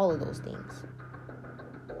all of those things.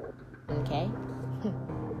 Okay?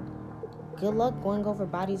 Good luck going over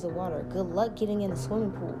bodies of water. Good luck getting in the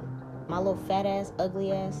swimming pool. My little fat ass,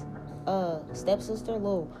 ugly ass, stepsister,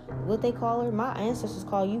 little, what they call her? My ancestors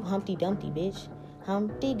call you Humpty Dumpty, bitch.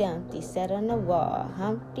 Humpty Dumpty sat on the wall.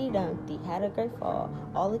 Humpty Dumpty had a great fall.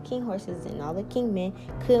 All the king horses and all the king men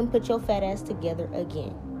couldn't put your fat ass together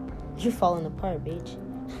again. You're falling apart, bitch.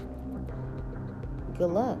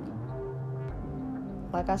 Good luck.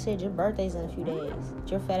 Like I said, your birthday's in a few days.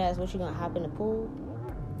 Your fat ass, what, you gonna hop in the pool?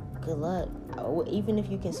 Good luck. Even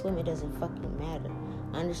if you can swim, it doesn't fucking matter.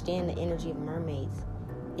 I understand the energy of mermaids.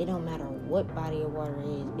 It don't matter what body of water it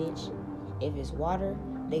is, bitch. If it's water,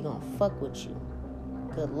 they gonna fuck with you.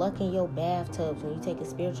 Good luck in your bathtubs when you take a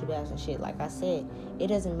spiritual bath and shit. Like I said, it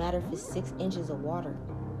doesn't matter if it's 6 inches of water.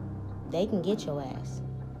 They can get your ass.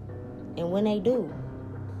 And when they do,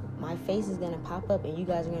 my face is gonna pop up and you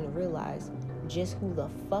guys are gonna realize just who the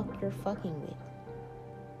fuck you're fucking with.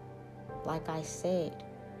 Like I said,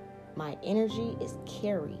 my energy is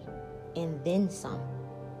carry and then some.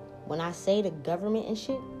 When I say the government and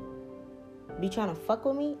shit be trying to fuck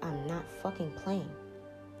with me, I'm not fucking playing.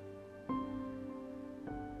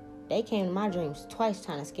 They came to my dreams twice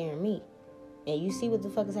trying to scare me. And you see what the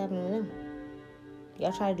fuck is happening to them.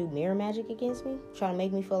 Y'all try to do mirror magic against me? Try to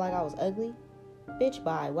make me feel like I was ugly? Bitch,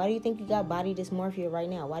 bye. Why do you think you got body dysmorphia right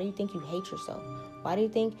now? Why do you think you hate yourself? Why do you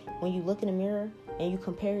think when you look in the mirror and you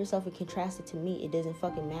compare yourself and contrast it to me, it doesn't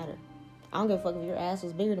fucking matter? I don't give a fuck if your ass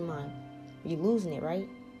was bigger than mine. You're losing it, right?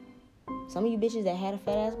 Some of you bitches that had a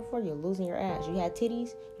fat ass before, you're losing your ass. You had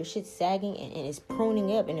titties, your shit's sagging and it's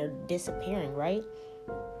pruning up and they're disappearing, right?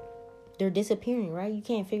 They're disappearing, right? You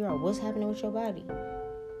can't figure out what's happening with your body.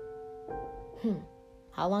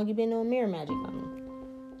 How long you been doing mirror magic on me?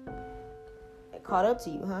 It caught up to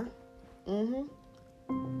you, huh?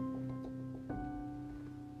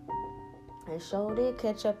 It sure did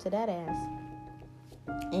catch up to that ass.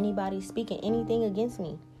 Anybody speaking anything against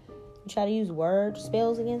me, you try to use word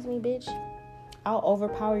spells against me, bitch, I'll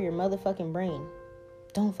overpower your motherfucking brain.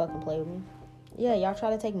 Don't fucking play with me. Yeah, y'all try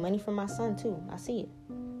to take money from my son too. I see it.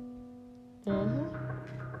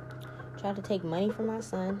 Try to take money from my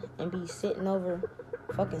son and be sitting over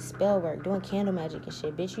fucking spell work, doing candle magic and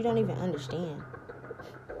shit. Bitch, you don't even understand.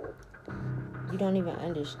 You don't even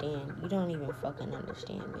understand. You don't even fucking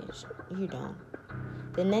understand, bitch. You don't.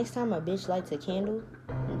 The next time a bitch lights a candle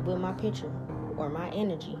with my picture or my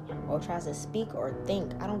energy or tries to speak or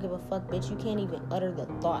think, I don't give a fuck, bitch. You can't even utter the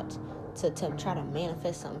thought to try to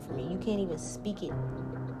manifest something for me. You can't even speak it,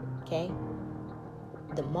 okay?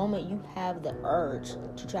 The moment you have the urge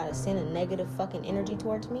to try to send a negative fucking energy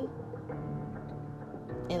towards me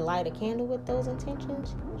and light a candle with those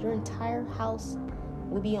intentions, your entire house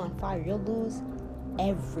will be on fire. You'll lose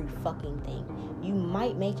every fucking thing. You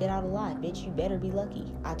might make it out alive, bitch. You better be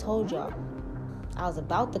lucky. I told y'all. I was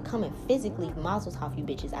about to come and physically mazel tov you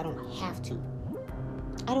bitches. I don't have to.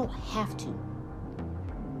 I don't have to.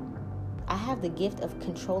 I have the gift of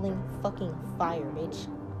controlling fucking fire, bitch.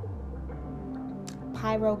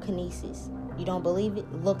 Pyrokinesis. You don't believe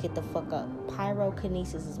it? Look it the fuck up.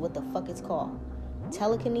 Pyrokinesis is what the fuck it's called.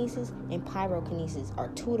 Telekinesis and pyrokinesis are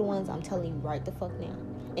two of the ones I'm telling you right the fuck now.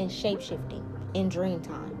 And shapeshifting in dream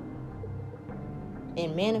time.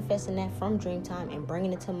 And manifesting that from dream time and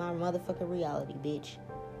bringing it to my motherfucking reality, bitch.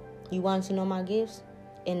 You want to know my gifts?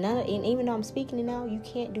 And even though I'm speaking it now, you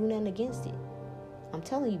can't do nothing against it. I'm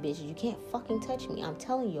telling you bitches, you can't fucking touch me. I'm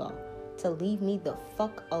telling y'all to leave me the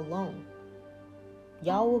fuck alone.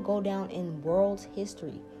 Y'all will go down in world's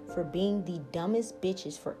history for being the dumbest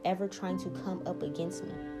bitches for ever trying to come up against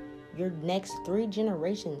me. Your next 3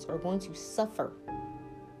 generations are going to suffer.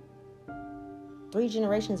 3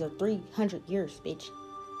 generations or 300 years, bitch.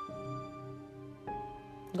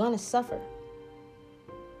 You're gonna suffer.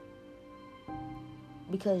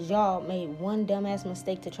 Because y'all made one dumbass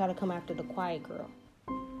mistake to try to come after the quiet girl.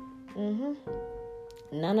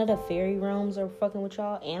 None of the fairy realms are fucking with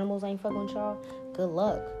y'all. Animals ain't fucking with y'all. Good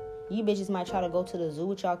luck. You bitches might try to go to the zoo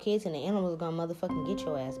with y'all kids and the animals are gonna motherfucking get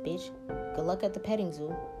your ass, bitch. Good luck at the petting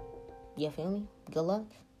zoo. You feel me? Good luck.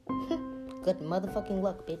 Good motherfucking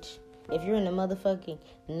luck, bitch. If you're in the motherfucking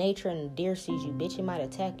nature and the deer sees you, bitch, it might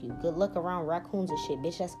attack you. Good luck around raccoons and shit,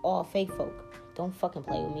 bitch. That's all fake folk. Don't fucking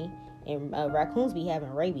play with me. And raccoons be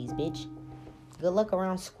having rabies, bitch. Good luck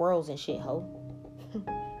around squirrels and shit, ho.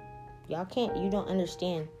 Y'all can't, you don't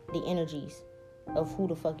understand the energies of who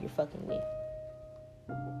the fuck you're fucking with.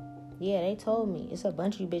 Yeah, they told me. It's a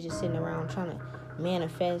bunch of you bitches sitting around trying to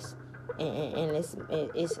manifest. And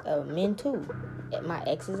it's men too. My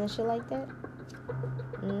exes and shit like that.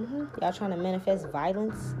 Y'all trying to manifest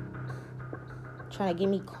violence. Trying to get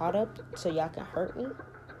me caught up so y'all can hurt me.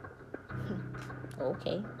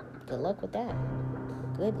 Okay. Good luck with that.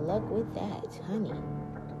 Good luck with that, honey.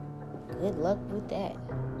 Good luck with that.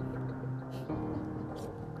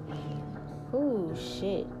 Ooh,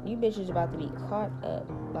 shit. You bitches about to be caught up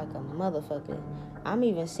like a motherfucker. I'm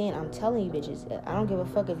telling you bitches, I don't give a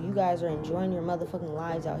fuck if you guys are enjoying your motherfucking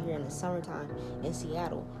lives out here in the summertime in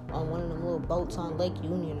Seattle on one of them little boats on Lake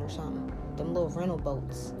Union or something. Them little rental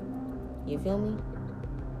boats. You feel me?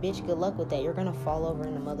 Bitch, good luck with that. You're gonna fall over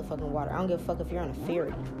in the motherfucking water. I don't give a fuck if you're on a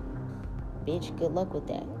ferry. Bitch, good luck with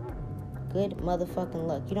that. Good motherfucking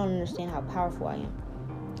luck. You don't understand how powerful I am.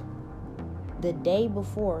 The day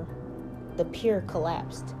before the pier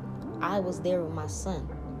collapsed, I was there with my son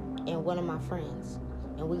and one of my friends,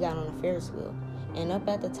 and we got on a Ferris wheel. And up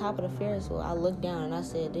at the top of the Ferris wheel, I looked down and I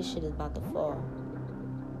said, this shit is about to fall.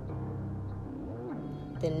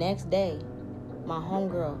 The next day, my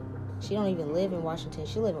homegirl, she don't even live in Washington,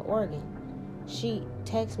 she live in Oregon. She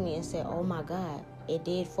texted me and said, oh my God, it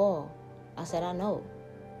did fall. I said, I know.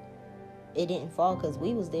 It didn't fall because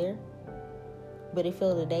we was there, but it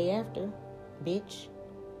fell the day after, bitch.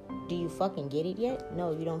 Do you fucking get it yet?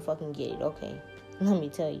 No, you don't fucking get it. Okay. Let me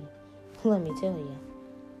tell you.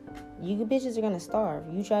 You bitches are gonna starve.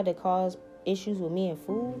 You tried to cause issues with me and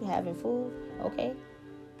food, having food, okay?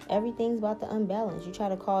 Everything's about the unbalance. You try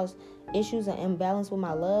to cause issues and imbalance with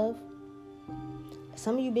my love.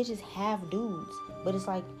 Some of you bitches have dudes, but it's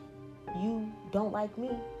like you don't like me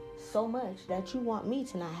so much that you want me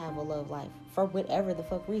to not have a love life for whatever the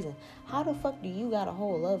fuck reason. How the fuck do you got a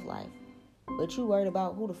whole love life, but you worried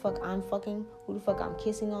about who the fuck I'm fucking, who the fuck I'm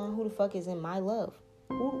kissing on, who the fuck is in my love?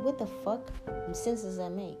 What the fuck sense does that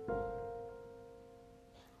make?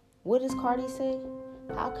 What does Cardi say?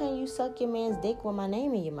 How can you suck your man's dick with my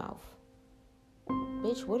name in your mouth?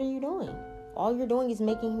 Bitch, what are you doing? All you're doing is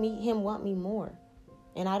making him want me more.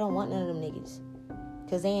 And I don't want none of them niggas.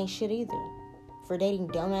 Because they ain't shit either. For dating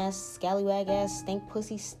dumbass, scallywag ass, stink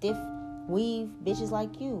pussy, stiff weave bitches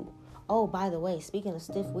like you. Oh, by the way, speaking of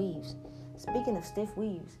stiff weaves,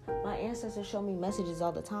 my ancestors show me messages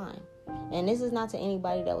all the time. And this is not to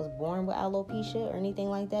anybody that was born with alopecia or anything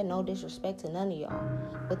like that. No disrespect to none of y'all.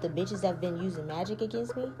 But the bitches that have been using magic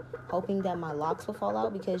against me, hoping that my locks will fall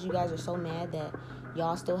out because you guys are so mad that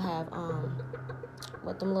y'all still have,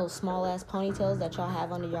 what them little small ass ponytails that y'all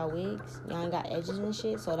have under y'all wigs. Y'all ain't got edges and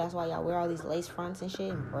shit. So that's why y'all wear all these lace fronts and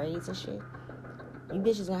shit and braids and shit. You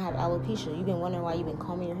bitches gonna have alopecia. You been wondering why you been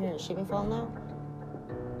combing your hair and shit been falling out?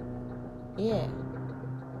 Yeah.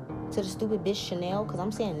 To the stupid bitch Chanel, because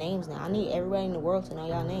I'm saying names now. I need everybody in the world to know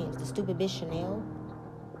y'all names. The stupid bitch Chanel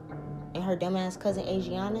and her dumbass cousin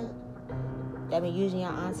Adriana that been using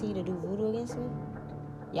y'all auntie to do voodoo against me.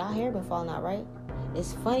 Y'all hair been falling out, right?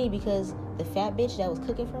 It's funny because the fat bitch that was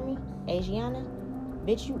cooking for me, Adriana,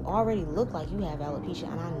 bitch, you already look like you have alopecia,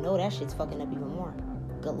 and I know that shit's fucking up even more.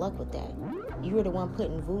 Good luck with that. You were the one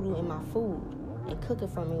putting voodoo in my food and cooking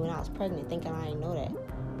for me when I was pregnant, thinking I didn't know that.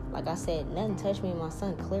 Like I said, nothing touched me and my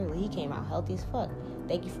son. Clearly, he came out healthy as fuck.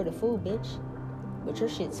 Thank you for the food, bitch. But your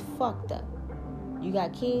shit's fucked up. You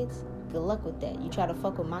got kids? Good luck with that. You try to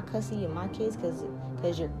fuck with my cussy and my kids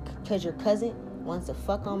cause your cousin wants to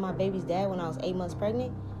fuck on my baby's dad when I was 8 months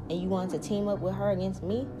pregnant, and you wanted to team up with her against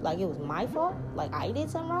me like it was my fault, like I did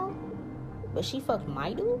something wrong, but she fucked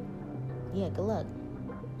my dude? Yeah, good luck.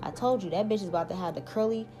 I told you that bitch is about to have the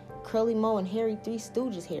curly Mo and hairy Three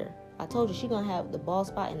Stooges hair. I told you she gonna have the bald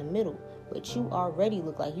spot in the middle, but you already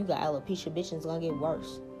look like you got alopecia, bitch, and it's gonna get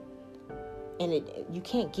worse. And you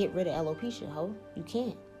can't get rid of alopecia, ho. You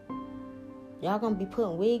can't. Y'all gonna be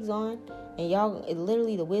putting wigs on, and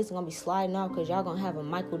literally the wigs gonna be sliding off because y'all gonna have a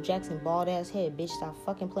Michael Jackson bald ass head, bitch. Stop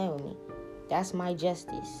fucking playing with me. That's my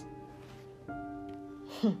justice.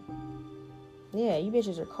 Yeah, you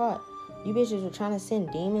bitches are caught. You bitches are trying to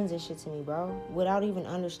send demons and shit to me, bro, without even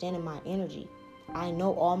understanding my energy. I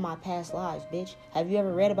know all my past lives, bitch. Have you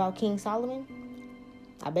ever read about King Solomon?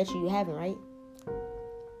 I bet you haven't, right?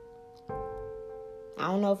 I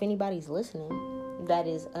don't know if anybody's listening that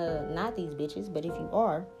is not these bitches, but if you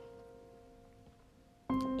are,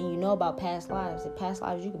 and you know about past lives, in past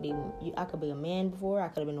lives I could be a man before, I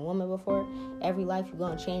could have been a woman before. Every life you're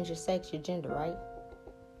gonna change your sex, your gender, right?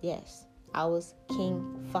 Yes, I was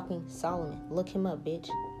King fucking Solomon. Look him up, bitch.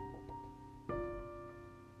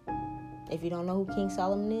 If you don't know who King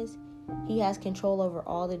Solomon is, he has control over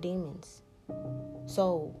all the demons.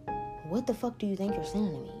 So, what the fuck do you think you're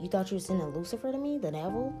sending to me? You thought you were sending Lucifer to me, the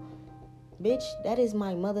devil? Bitch, that is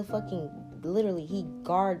my motherfucking, literally, he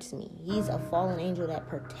guards me. He's a fallen angel that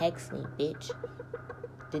protects me, bitch.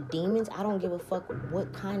 The demons, I don't give a fuck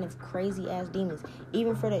what kind of crazy ass demons.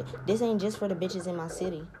 Even this ain't just for the bitches in my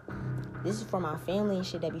city. This is for my family and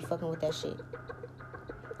shit that be fucking with that shit.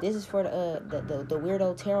 This is for the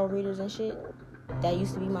weirdo tarot readers and shit that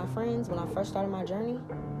used to be my friends when I first started my journey,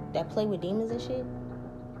 that play with demons and shit.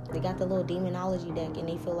 They got the little demonology deck and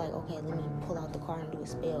they feel like, okay, let me pull out the card and do a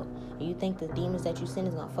spell. And you think the demons that you send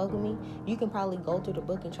is gonna fuck with me? You can probably go through the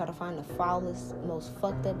book and try to find the foulest, most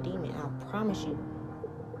fucked up demon. I promise you,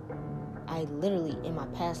 in my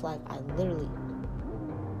past life, I literally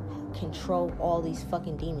control all these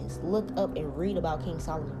fucking demons. Look up and read about King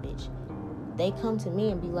Solomon, bitch. They come to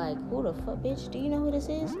me and be like, who the fuck, bitch? Do you know who this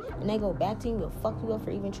is? And they go back to you and fuck you up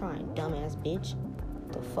for even trying. Dumbass bitch.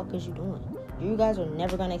 The fuck is you doing? You guys are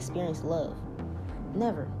never gonna experience love.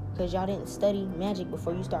 Never. Because y'all didn't study magic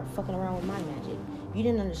before you start fucking around with my magic. You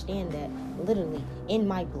didn't understand that literally in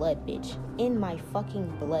my blood, bitch. In my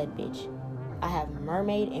fucking blood, bitch. I have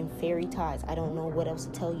mermaid and fairy ties. I don't know what else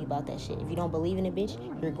to tell you about that shit. If you don't believe in it, bitch,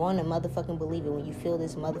 you're going to motherfucking believe it when you feel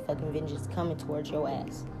this motherfucking vengeance coming towards your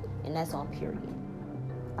ass. And that's on period.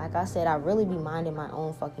 Like I said, I really be minding my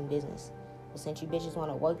own fucking business. But since you bitches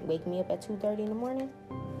want to wake me up at 2:30 in the morning,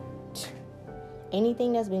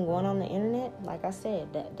 anything that's been going on the internet, like I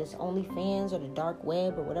said, that this OnlyFans or the dark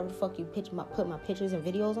web or whatever the fuck you put my pictures and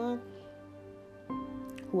videos on,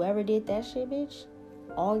 whoever did that shit, bitch,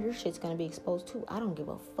 all your shit's gonna be exposed too. I don't give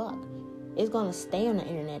a fuck. It's gonna stay on the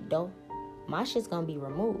internet, though. My shit's gonna be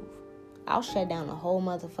removed. I'll shut down the whole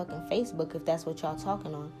motherfucking Facebook if that's what y'all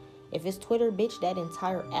talking on. If it's Twitter, bitch, that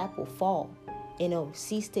entire app will fall. And it'll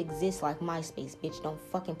cease to exist like MySpace, bitch. Don't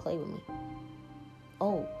fucking play with me.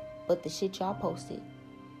 Oh, but the shit y'all posted,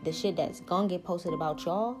 the shit that's gonna get posted about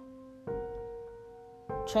y'all,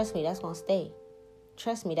 trust me, that's gonna stay.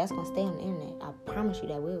 Trust me, that's gonna stay on the internet. I promise you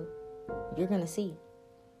that will. You're gonna see.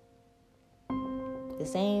 The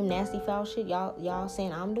same nasty foul shit y'all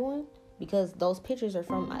saying I'm doing, because those pictures are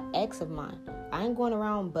from an ex of mine. I ain't going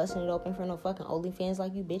around busting it open for no fucking OnlyFans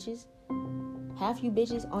like you bitches. Half you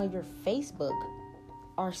bitches on your Facebook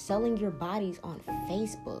are selling your bodies on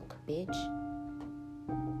Facebook, bitch.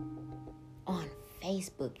 On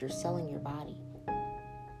Facebook, you're selling your body.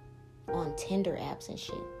 On Tinder apps and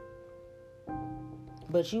shit.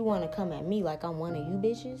 But you want to come at me like I'm one of you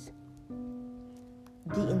bitches?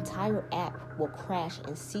 The entire app will crash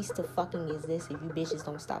and cease to fucking exist if you bitches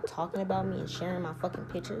don't stop talking about me and sharing my fucking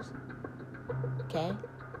pictures. Okay?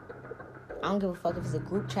 I don't give a fuck if it's a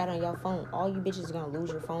group chat on your phone. All you bitches are gonna lose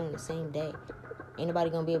your phone the same day. Ain't nobody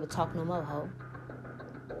gonna be able to talk no more, ho.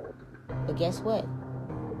 But guess what?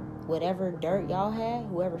 Whatever dirt y'all had,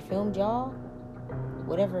 whoever filmed y'all,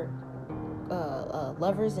 whatever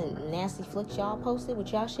lovers and nasty flicks y'all posted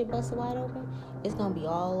with y'all shit busted wide open, it's gonna be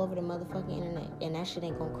all over the motherfucking internet. And that shit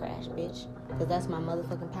ain't gonna crash, bitch. Cause that's my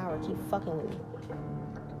motherfucking power. Keep fucking with me.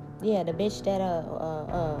 Yeah, the bitch that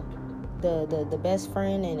the best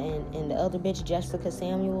friend and the other bitch, Jessica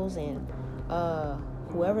Samuels, and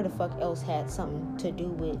whoever the fuck else had something to do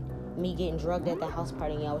with me getting drugged at the house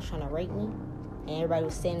party and y'all was trying to rape me. And everybody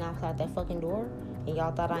was standing outside that fucking door. And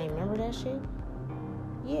y'all thought I didn't remember that shit?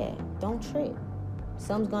 Yeah, don't trip.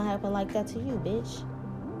 Something's gonna happen like that to you, bitch.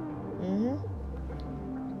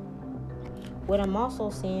 What I'm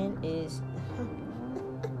also saying is,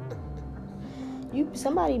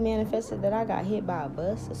 somebody manifested that I got hit by a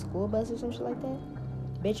bus, a school bus or some shit like that.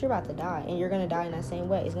 Bitch, you're about to die, and you're gonna die in that same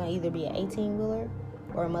way. It's gonna either be an 18-wheeler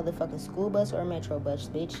or a motherfucking school bus or a metro bus,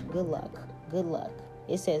 bitch. Good luck. Good luck.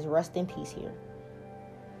 It says rest in peace here.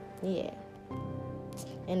 Yeah.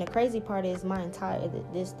 And the crazy part is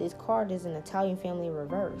this card is an Italian family in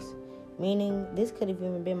reverse. Meaning this could have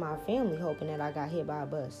even been my family hoping that I got hit by a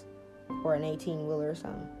bus or an 18-wheeler or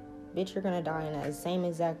something. Bitch, you're gonna die in that same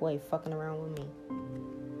exact way fucking around with me.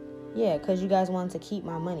 Yeah, because you guys wanted to keep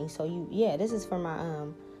my money. So this is for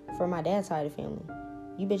my dad's side of the family.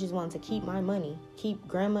 You bitches wanted to keep my money, keep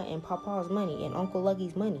grandma and papa's money and Uncle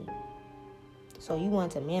Lucky's money. So you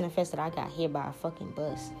want to manifest that I got hit by a fucking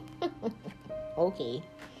bus. Okay,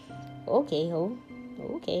 ho.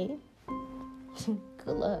 Okay.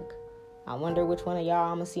 Good luck. I wonder which one of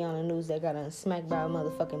y'all I'ma see on the news that got smacked by a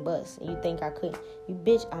motherfucking bus. And you think I couldn't? You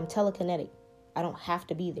bitch, I'm telekinetic. I don't have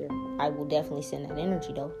to be there. I will definitely send that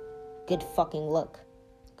energy, though. Good fucking luck.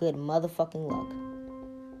 Good motherfucking luck.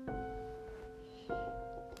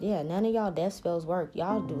 Yeah, none of y'all death spells work.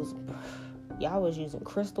 Y'all was using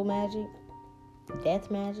crystal magic, death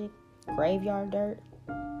magic, graveyard dirt.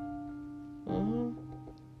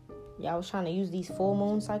 Y'all was trying to use these full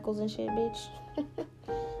moon cycles and shit, bitch.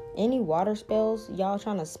 Any water spells, y'all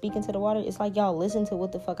trying to speak into the water, it's like y'all listen to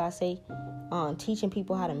what the fuck I say on teaching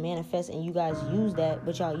people how to manifest, and you guys use that,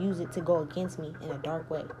 but y'all use it to go against me in a dark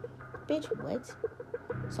way. Bitch, what?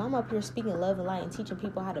 So I'm up here speaking love and light and teaching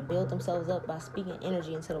people how to build themselves up by speaking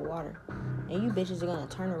energy into the water. And you bitches are going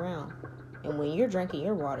to turn around. And when you're drinking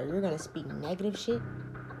your water, you're going to speak negative shit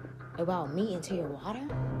about me into your water?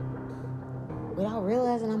 Without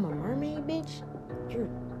realizing I'm a mermaid, bitch? You're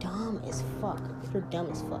dumb as fuck. You're dumb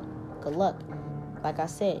as fuck. Good luck. Like I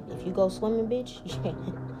said, if you go swimming, bitch,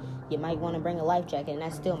 you might want to bring a life jacket, and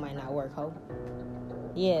that still might not work, ho.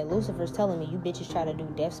 Yeah, Lucifer's telling me you bitches try to do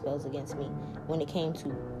death spells against me when it came to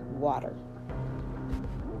water.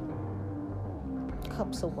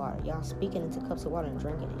 Cups of water. Y'all speaking into cups of water and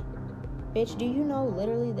drinking it. Bitch, do you know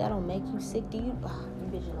literally that'll make you sick? You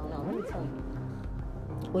bitches don't know. Let me tell you.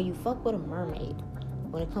 When you fuck with a mermaid,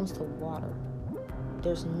 when it comes to water,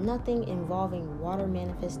 there's nothing involving water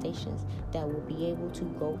manifestations that will be able to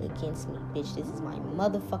go against me. Bitch, this is my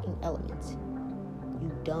motherfucking element.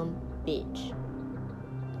 You dumb bitch.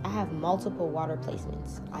 I have multiple water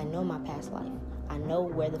placements. I know my past life. I know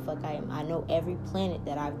where the fuck I am. I know every planet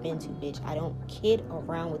that I've been to, bitch. I don't kid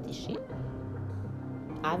around with this shit.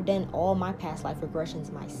 I've done all my past life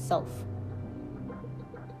regressions myself.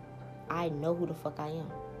 I know who the fuck I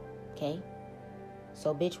am. Okay?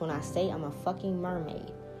 So, bitch, when I say I'm a fucking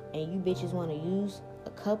mermaid and you bitches want to use a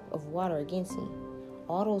cup of water against me,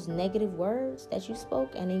 all those negative words that you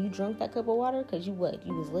spoke, and then you drank that cup of water because you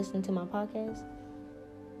was listening to my podcast?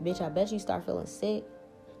 Bitch, I bet you start feeling sick.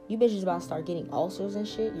 You bitches about to start getting ulcers and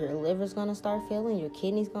shit. Your liver's gonna start failing. Your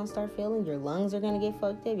kidneys gonna start failing. Your lungs are gonna get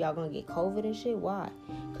fucked up. Y'all gonna get COVID and shit. Why?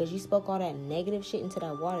 Because you spoke all that negative shit into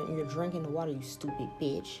that water and you're drinking the water, you stupid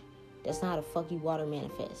bitch. That's not how the fuck you water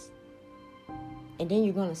manifests. And then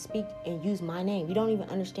you're gonna speak and use my name. You don't even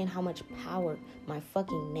understand how much power my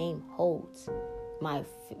fucking name holds. My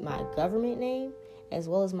government name as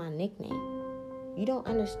well as my nickname. You don't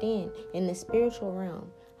understand in the spiritual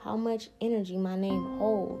realm how much energy my name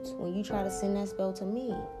holds when you try to send that spell to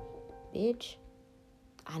me. Bitch,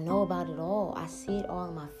 I know about it all. I see it all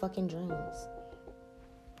in my fucking dreams.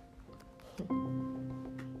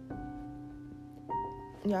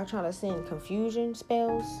 Y'all trying to send confusion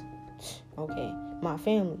spells? Okay, my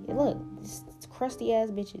family. Look, it's crusty ass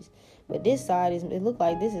bitches. But this side it look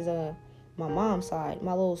like this is my mom's side.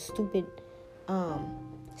 My little stupid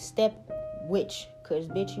step witch. Cause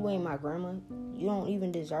bitch, you ain't my grandma. You don't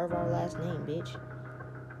even deserve our last name, bitch.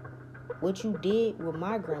 What you did with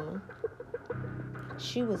my grandma,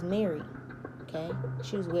 she was married, okay?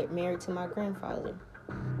 She was married to my grandfather.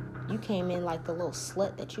 You came in like the little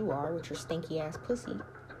slut that you are with your stinky ass pussy.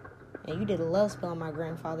 And you did a love spell on my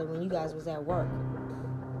grandfather when you guys was at work.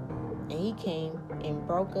 And he came and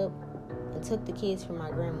broke up and took the kids from my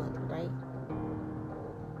grandmother, right?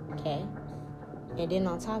 Okay? And then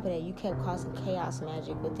on top of that, you kept causing chaos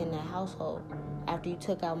magic within that household after you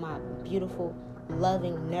took out my beautiful,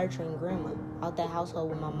 loving, nurturing grandma out that household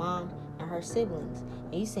with my mom and her siblings.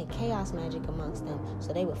 And you sent chaos magic amongst them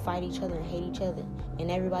so they would fight each other and hate each other.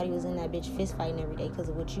 And everybody was in that bitch fist fighting every day because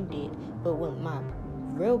of what you did. But when my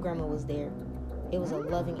real grandma was there, it was a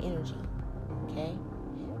loving energy, okay?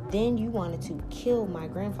 Then you wanted to kill my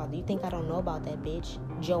grandfather. You think I don't know about that, bitch?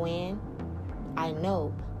 Joanne, I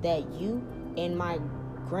know that you and my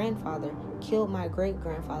grandfather killed my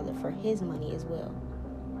great-grandfather for his money as well.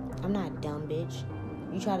 I'm not dumb, bitch.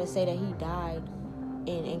 You try to say that he died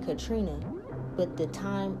in Katrina, but the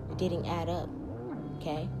time didn't add up,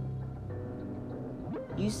 okay?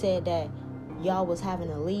 You said that y'all was having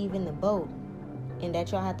to leave in the boat, and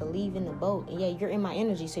that y'all had to leave in the boat. And yeah, you're in my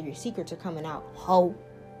energy, so your secrets are coming out, ho.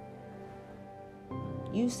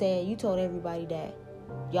 You told everybody that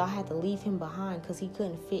y'all had to leave him behind because he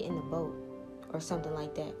couldn't fit in the boat. Or something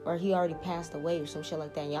like that. Or he already passed away or some shit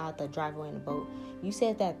like that. And y'all had to drive away in a boat. You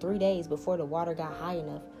said that 3 days before the water got high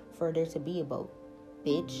enough for there to be a boat.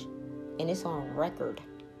 Bitch. And it's on record.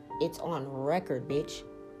 It's on record, bitch.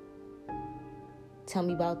 Tell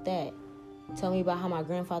me about that. Tell me about how my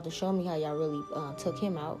grandfather showed me how y'all really took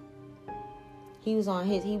him out. He was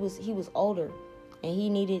older. And he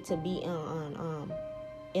needed to be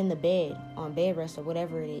in the bed. On bed rest or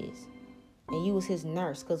whatever it is. And you was his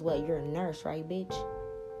nurse, because what, you're a nurse, right, bitch?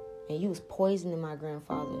 And you was poisoning my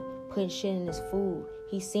grandfather, putting shit in his food.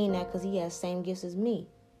 He seen that because he has the same gifts as me.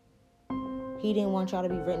 He didn't want y'all to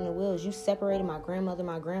be written in wills. You separated my grandmother and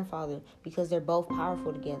my grandfather because they're both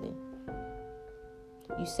powerful together.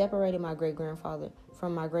 You separated my great-grandfather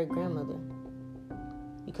from my great-grandmother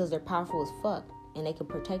because they're powerful as fuck and they can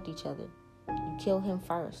protect each other. You killed him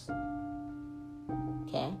first,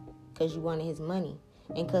 okay? Because you wanted his money.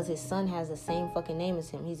 And because his son has the same fucking name as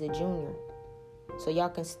him. He's a junior. So y'all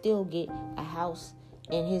can still get a house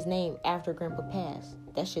in his name after Grandpa passed.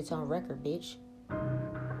 That shit's on record, bitch.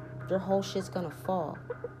 Your whole shit's gonna fall.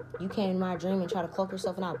 You came in my dream and tried to cloak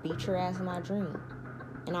yourself, and I'll beat your ass in my dream.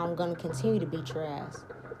 And I'm gonna continue to beat your ass.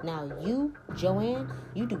 Now you, Joanne,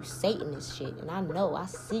 you do Satanist shit. And I know, I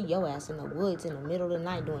see your ass in the woods in the middle of the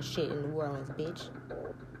night doing shit in New Orleans, bitch.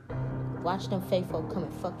 Watch them fake folk come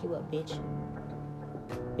and fuck you up, bitch.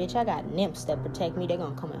 Bitch, I got nymphs that protect me. They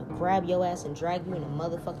gonna come and grab your ass and drag you in a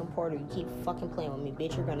motherfucking portal. You keep fucking playing with me,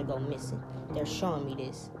 bitch, you're gonna go missing. They're showing me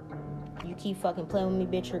this. You keep fucking playing with me,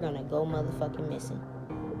 bitch, you're gonna go motherfucking missing.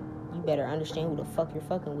 You better understand who the fuck you're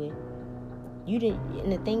fucking with.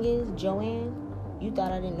 And the thing is, Joanne, you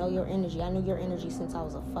thought I didn't know your energy. I knew your energy since I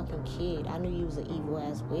was a fucking kid. I knew you was an evil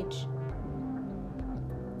ass witch.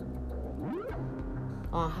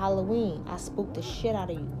 On Halloween, I spooked the shit out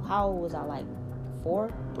of you. How old was I, like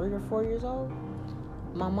 3 or 4 years old?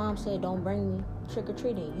 My mom said, don't bring me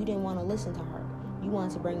trick-or-treating. You didn't want to listen to her. You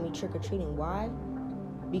wanted to bring me trick-or-treating. Why?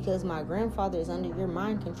 Because my grandfather is under your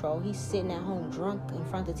mind control. He's sitting at home drunk in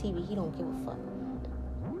front of the TV. He don't give a fuck.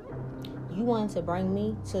 You wanted to bring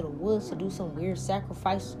me to the woods to do some weird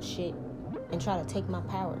sacrifice shit and try to take my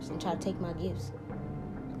powers and try to take my gifts.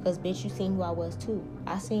 Because, bitch, you seen who I was, too.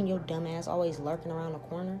 I seen your dumb ass always lurking around the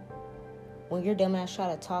corner. When your dumb ass try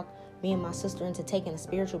to talk me and my sister into taking a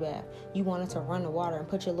spiritual bath. You wanted to run the water and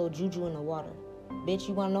put your little juju in the water. Bitch,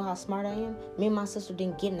 you want to know how smart I am? Me and my sister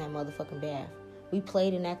didn't get in that motherfucking bath. We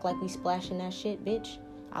played and act like we splashing that shit, bitch.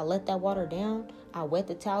 I let that water down. I wet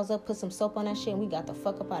the towels up, put some soap on that shit, and we got the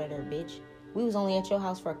fuck up out of there, bitch. We was only at your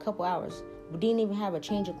house for a couple hours. We didn't even have a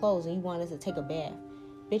change of clothes, and you wanted us to take a bath.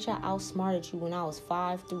 Bitch, I outsmarted you when I was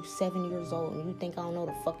 5 through 7 years old, and you think I don't know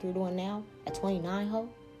the fuck you're doing now at 29, ho?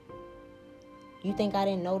 You think I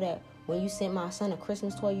didn't know that when you sent my son a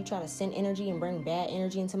Christmas toy, you try to send energy and bring bad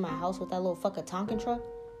energy into my house with that little fucking Tonkin truck?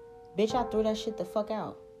 Bitch, I threw that shit the fuck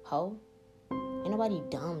out, ho. Ain't nobody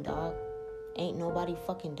dumb, dog. Ain't nobody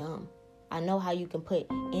fucking dumb. I know how you can put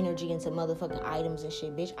energy into motherfucking items and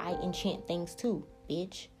shit, bitch. I enchant things too,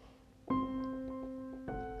 bitch.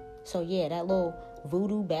 So yeah, that little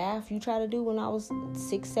voodoo bath you tried to do when I was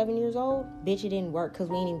 6, 7 years old, bitch, it didn't work because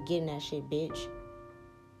we ain't even getting that shit, bitch.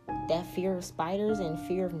 That fear of spiders and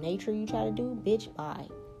fear of nature you try to do, bitch, bye.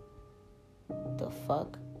 The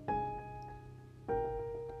fuck?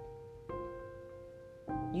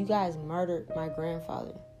 You guys murdered my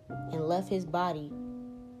grandfather and left his body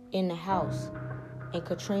in the house, and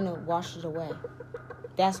Katrina washed it away.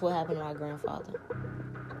 That's what happened to my grandfather.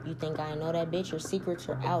 You think I know that, bitch? Your secrets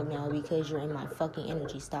are out now because you're in my fucking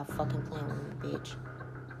energy. Stop fucking playing with me, bitch.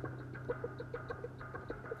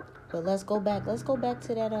 But let's go back to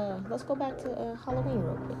Halloween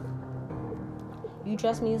real quick. You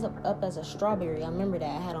dressed me up as a strawberry. I remember that.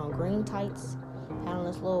 I had on green tights, had on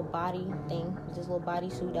this little body thing, this little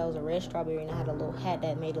bodysuit that was a red strawberry, and I had a little hat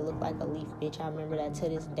that made it look like a leaf, bitch. I remember that to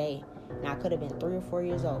this day. And I could have been 3 or 4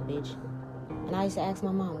 years old, bitch. And I used to ask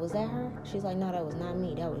my mom, was that her? She's like, no, that was not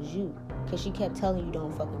me. That was you. Because she kept telling you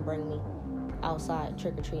don't fucking bring me outside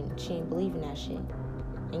trick-or-treating. She didn't believe in that shit.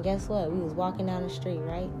 And guess what? We was walking down the street,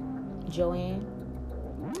 right? Joanne,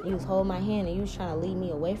 you was holding my hand and you was trying to lead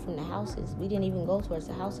me away from the houses. We didn't even go towards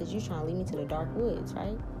the houses. You was trying to lead me to the dark woods,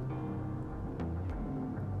 right?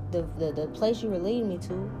 The place you were leading me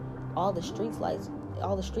to, all the street lights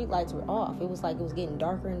were off. It was like it was getting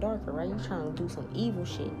darker and darker, right? You trying to do some evil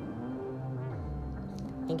shit.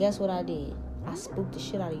 And guess what I did? I spooked the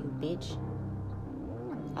shit out of you, bitch.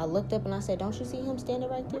 I looked up and I said, don't you see him standing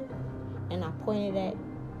right there? And I pointed at,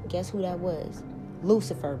 guess who that was?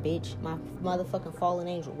 Lucifer, bitch. My motherfucking fallen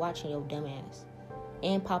angel watching your dumb ass.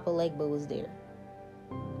 And Papa Legba was there.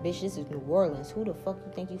 Bitch, this is New Orleans. Who the fuck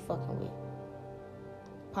you think you fucking with?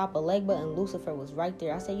 Papa Legba and Lucifer was right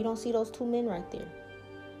there. I said, you don't see those 2 men right there?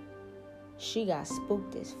 She got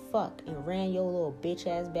spooked as fuck and ran your little bitch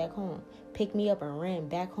ass back home. Picked me up and ran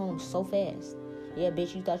back home so fast. Yeah,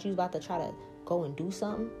 bitch, you thought you was about to try to go and do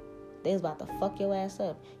something? They was about to fuck your ass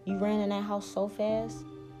up. You ran in that house so fast.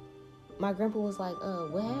 My grandpa was like,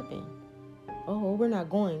 what happened? Oh, we're not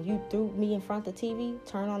going. You threw me in front of the TV,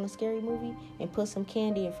 turned on a scary movie, and put some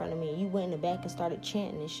candy in front of me. You went in the back and started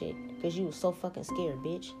chanting and shit because you was so fucking scared,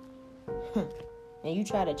 bitch. And you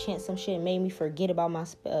tried to chant some shit and made me forget about my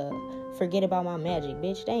magic,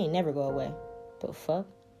 bitch. They ain't never go away. The fuck?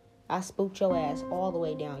 I spooked your ass all the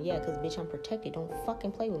way down. Yeah, because, bitch, I'm protected. Don't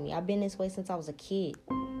fucking play with me. I've been this way since I was a kid.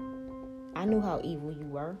 I knew how evil you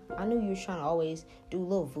were. I knew you was trying to always do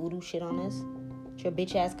little voodoo shit on us. Your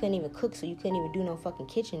bitch ass couldn't even cook, so you couldn't even do no fucking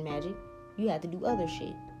kitchen magic. You had to do other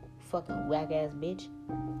shit. Fucking whack ass bitch.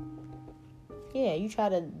 Yeah, you try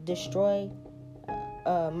to destroy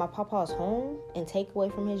my papa's home and take away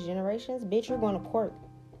from his generations. Bitch, you're going to court.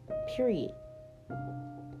 Period.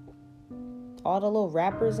 All the little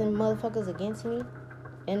rappers and motherfuckers against me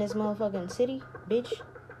in this motherfucking city, bitch.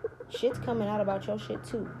 Shit's coming out about your shit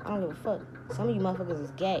too. I don't give a fuck. Some of you motherfuckers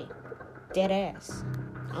is gay. Dead ass.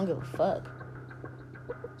 I don't give a fuck.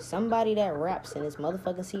 Somebody that raps in this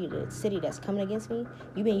motherfucking city that's coming against me,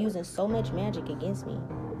 you've been using so much magic against me.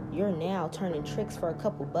 You're now turning tricks for a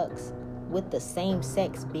couple bucks with the same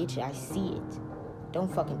sex, bitch. I see it.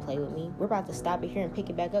 Don't fucking play with me. We're about to stop it here and pick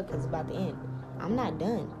it back up because it's about to end. I'm not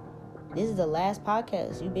done. This is the last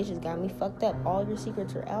podcast. You bitches got me fucked up. All your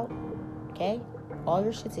secrets are out. Okay? All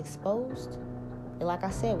your shit's exposed. And like I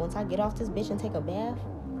said, once I get off this bitch and take a bath,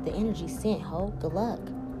 the energy's sent, ho. Good luck.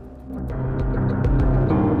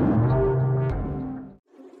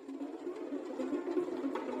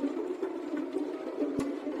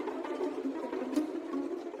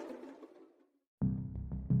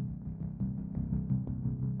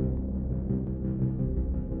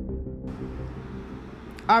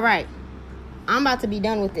 All right. I'm about to be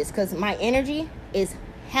done with this because my energy is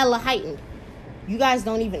hella heightened. You guys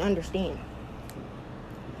don't even understand.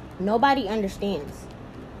 Nobody understands.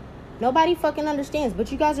 Nobody fucking understands.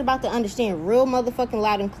 But you guys are about to understand real motherfucking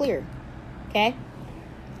loud and clear. Okay?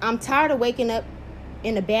 I'm tired of waking up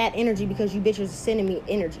in a bad energy because you bitches are sending me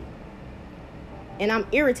energy. And I'm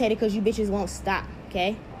irritated because you bitches won't stop,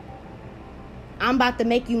 okay? I'm about to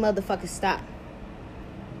make you motherfuckers stop.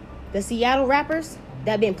 The Seattle rappers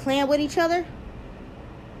that been playing with each other,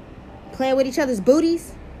 playing with each other's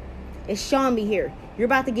booties, it's Sean B here. You're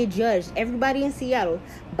about to get judged. Everybody in Seattle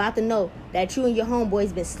about to know that you and your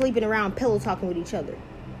homeboys been sleeping around pillow talking with each other.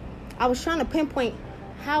 I was trying to pinpoint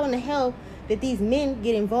how in the hell did these men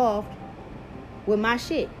get involved with my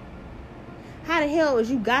shit. How the hell is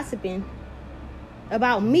you gossiping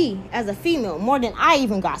about me as a female more than I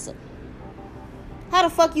even gossip? How the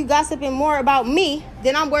fuck you gossiping more about me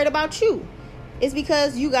than I'm worried about you? It's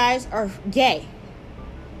because you guys are gay.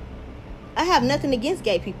 I have nothing against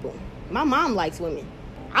gay people. My mom likes women.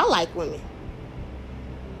 I like women.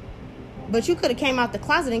 But you could have came out the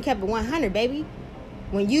closet and kept it 100, baby.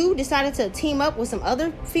 When you decided to team up with some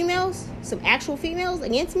other females, some actual females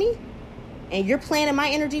against me, and you're playing in my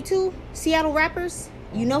energy too, Seattle rappers,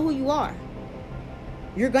 you know who you are.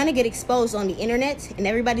 You're going to get exposed on the internet, and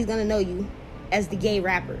everybody's going to know you as the gay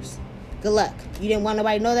rappers. Good luck. You didn't want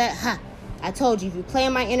nobody to know that? Ha! I told you, if you play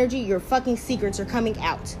in my energy, your fucking secrets are coming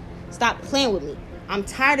out. Stop playing with me. I'm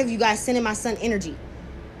tired of you guys sending my son energy.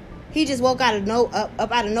 He just woke out of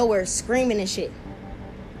up out of nowhere screaming and shit.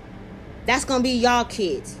 That's gonna be y'all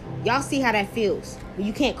kids. Y'all see how that feels. But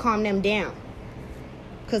you can't calm them down.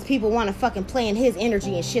 Because people want to fucking play in his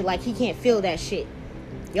energy and shit like he can't feel that shit.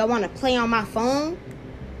 Y'all want to play on my phone?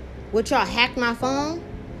 What, y'all hacked my phone?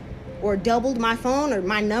 Or doubled my phone or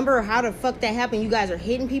my number? Or how the fuck that happened? You guys are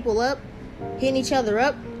hitting people up? Hitting each other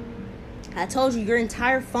up? I told you, your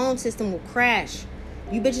entire phone system will crash.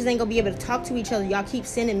 You bitches ain't gonna be able to talk to each other. Y'all keep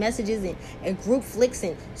sending messages and group flicks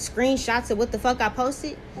and screenshots of what the fuck I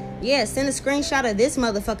posted. Yeah, send a screenshot of this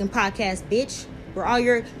motherfucking podcast, bitch. Where all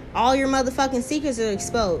your motherfucking secrets are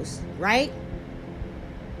exposed, right?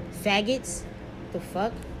 Faggots. The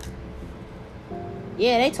fuck?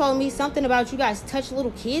 Yeah, they told me something about you guys touch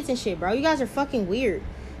little kids and shit, bro. You guys are fucking weird.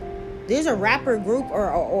 There's a rapper group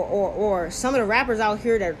or some of the rappers out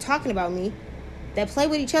here that are talking about me that play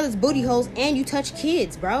with each other's booty holes and you touch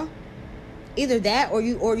kids, bro. Either that or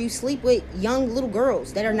you sleep with young little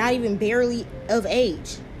girls that are not even barely of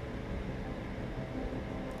age.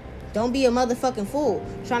 Don't be a motherfucking fool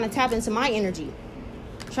trying to tap into my energy.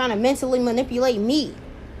 Trying to mentally manipulate me.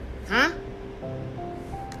 Huh?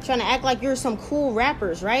 Trying to act like you're some cool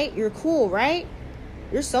rappers, right? You're cool, right?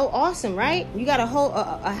 You're so awesome, right? You got a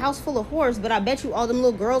house full of whores, but I bet you all them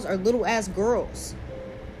little girls are little ass girls.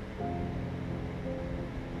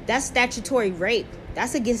 That's statutory rape.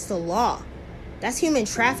 That's against the law. That's human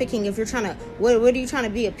trafficking. If you're trying to, what are you trying to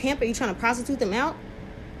be, a pimp? Are you trying to prostitute them out?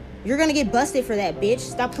 You're gonna get busted for that, bitch.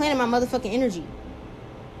 Stop playing in my motherfucking energy.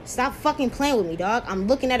 Stop fucking playing with me, dog. I'm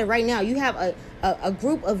looking at it right now. You have a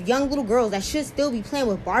group of young little girls that should still be playing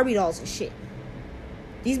with Barbie dolls and shit.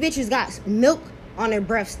 These bitches got milk on their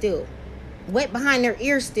breath still. Wet behind their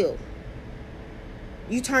ears still.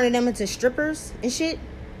 You turning them into strippers and shit?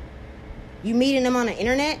 You meeting them on the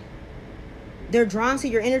internet? They're drawn to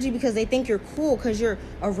your energy because they think you're cool because you're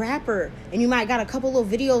a rapper. And you might got a couple little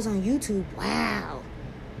videos on YouTube. Wow.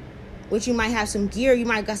 Which you might have some gear. You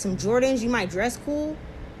might got some Jordans. You might dress cool.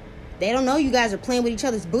 They don't know you guys are playing with each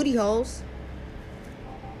other's booty holes.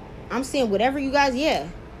 I'm seeing whatever you guys, yeah.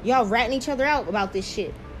 Y'all ratting each other out about this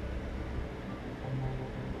shit.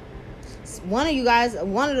 One of you guys,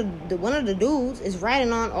 one of the dudes is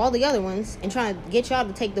ratting on all the other ones and trying to get y'all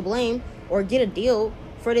to take the blame or get a deal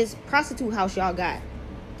for this prostitute house y'all got.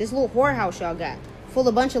 This little whore house y'all got. Full of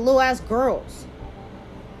a bunch of little ass girls.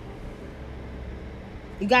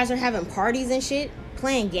 You guys are having parties and shit.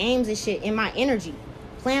 Playing games and shit in my energy.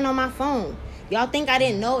 Playing on my phone. Y'all think I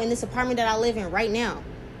didn't know in this apartment that I live in right now,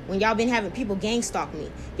 when y'all been having people gang stalk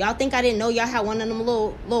me, y'all think I didn't know y'all had one of them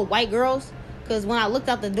little white girls? Because when I looked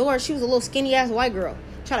out the door, she was a little skinny ass white girl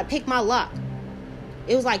trying to pick my lock.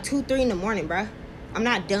 It was like 2, 3 in the morning, bruh. I'm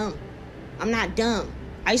not dumb.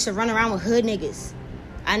 I used to run around with hood niggas.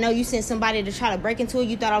 I know you sent somebody to try to break into it.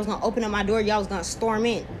 You thought I was going to open up my door. Y'all was going to storm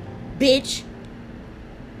in. Bitch.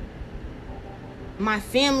 My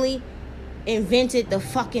family invented the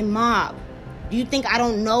fucking mob. Do you think I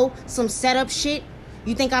don't know some setup shit?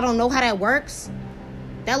 You think I don't know how that works?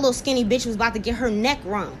 That little skinny bitch was about to get her neck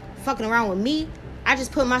wrung. Fucking around with me. I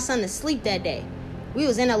just put my son to sleep that day. We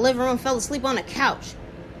was in the living room, fell asleep on the couch.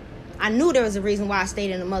 I knew there was a reason why I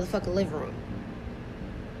stayed in the motherfucking living room.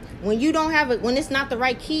 When you don't have it, when it's not the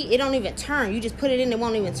right key, it don't even turn. You just put it in, it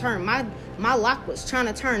won't even turn. My lock was trying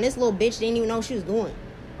to turn. This little bitch didn't even know what she was doing.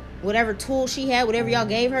 Whatever tool she had, whatever y'all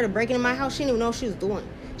gave her to break into my house, she didn't even know what she was doing.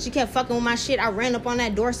 She kept fucking with my shit. I ran up on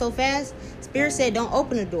that door so fast. Spirit said, don't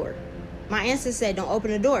open the door. My ancestor said, don't open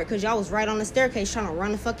the door, because y'all was right on the staircase trying to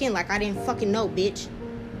run the fuck in like I didn't fucking know, bitch.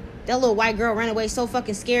 That little white girl ran away so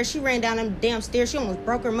fucking scared. She ran down them damn stairs. She almost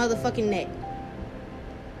broke her motherfucking neck.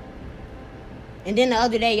 And then the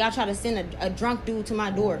other day, y'all try to send a drunk dude to my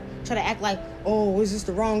door. Try to act like, oh, is this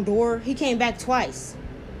the wrong door? He came back twice.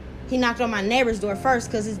 He knocked on my neighbor's door first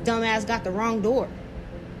because his dumb ass got the wrong door.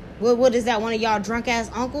 What is that, one of y'all drunk ass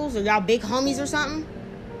uncles or y'all big homies or something?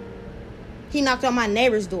 He knocked on my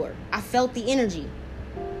neighbor's door. I felt the energy.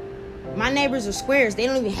 My neighbors are squares. They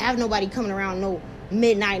don't even have nobody coming around no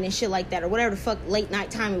midnight and shit like that or whatever the fuck late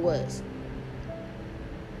night time it was.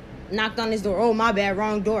 Knocked on his door. Oh, my bad,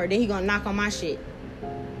 wrong door. Then he gonna knock on my shit.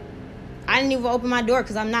 I didn't even open my door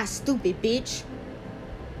because I'm not stupid, bitch.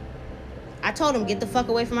 I told him, get the fuck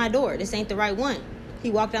away from my door. This ain't the right one. He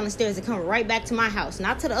walked down the stairs and come right back to my house.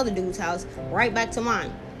 Not to the other dude's house. Right back to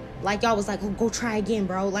mine. Like y'all was like, oh, go try again,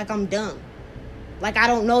 bro. Like I'm dumb. Like I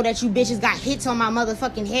don't know that you bitches got hits on my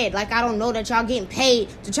motherfucking head. Like I don't know that y'all getting paid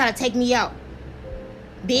to try to take me out.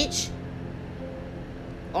 Bitch.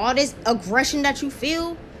 All this aggression that you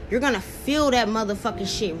feel, you're gonna feel that motherfucking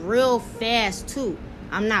shit real fast too.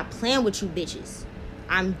 I'm not playing with you bitches.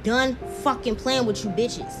 I'm done fucking playing with you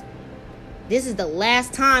bitches. This is the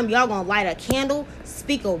last time y'all gonna light a candle,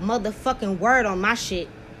 speak a motherfucking word on my shit,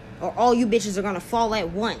 or all you bitches are gonna fall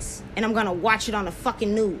at once, and I'm gonna watch it on the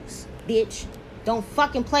fucking news, bitch. Don't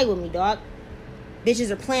fucking play with me, dog. Bitches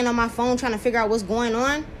are playing on my phone trying to figure out what's going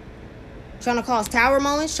on, trying to cause tower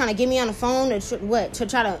moments, trying to get me on the phone to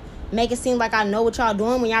try to make it seem like I know what y'all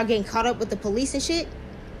doing when y'all getting caught up with the police and shit,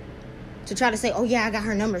 to try to say, oh yeah, I got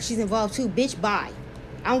her number, she's involved too, bitch, bye.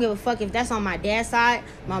 I don't give a fuck if that's on my dad's side,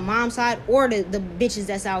 my mom's side, or the bitches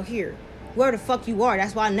that's out here. Where the fuck you are.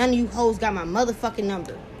 That's why none of you hoes got my motherfucking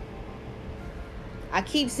number. I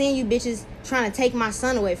keep seeing you bitches trying to take my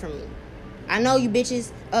son away from me. I know you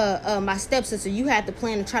bitches, my stepsister, you had the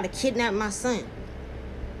plan to try to kidnap my son.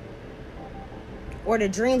 Or the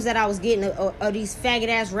dreams that I was getting of these faggot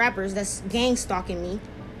ass rappers that's gang stalking me.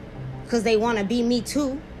 Because they want to be me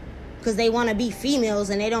too. Because they want to be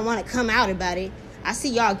females and they don't want to come out about it. I see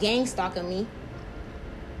y'all gang stalking me.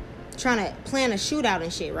 Trying to plan a shootout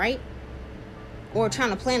and shit, right? Or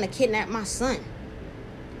trying to plan to kidnap my son.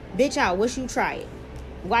 Bitch, I wish you try it.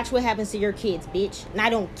 Watch what happens to your kids, bitch. And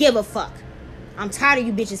I don't give a fuck. I'm tired of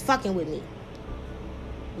you bitches fucking with me.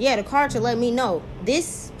 Yeah, the card should let me know.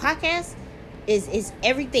 This podcast is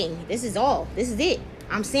everything. This is all. This is it.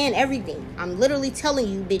 I'm saying everything. I'm literally telling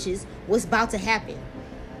you bitches what's about to happen.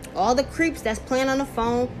 All the creeps that's playing on the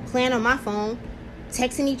phone, playing on my phone,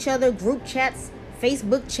 texting each other, group chats,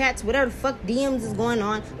 Facebook chats, whatever the fuck DMs is going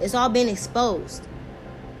on, it's all been exposed.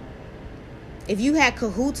 If you had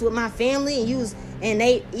cahoots with my family and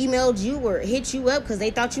they emailed you or hit you up because they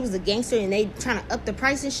thought you was a gangster and they trying to up the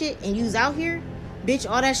price and shit and you was out here, bitch,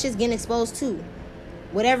 all that shit's getting exposed too.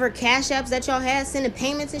 Whatever cash apps that y'all had sending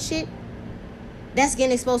payments and shit, that's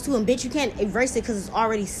getting exposed too. And bitch, you can't erase it because it's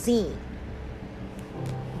already seen.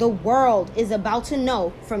 The world is about to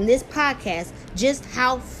know from this podcast just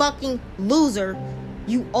how fucking loser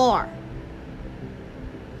you are.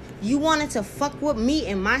 You wanted to fuck with me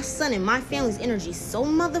and my son and my family's energy so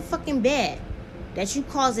motherfucking bad that you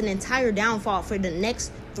caused an entire downfall for the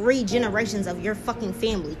next 3 generations of your fucking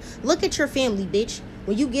family. Look at your family, bitch.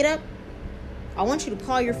 When you get up, I want you to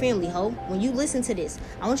call your family, ho. When you listen to this,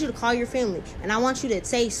 I want you to call your family and I want you to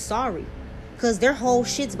say sorry, because their whole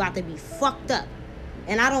shit's about to be fucked up.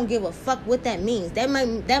 And I don't give a fuck what that means. That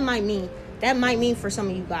might mean for some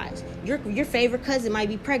of you guys, your favorite cousin might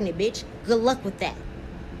be pregnant, bitch. Good luck with that.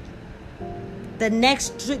 The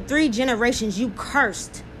next 3 generations you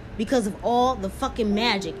cursed because of all the fucking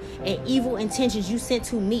magic and evil intentions you sent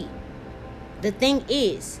to me. The thing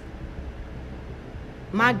is,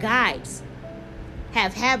 my guides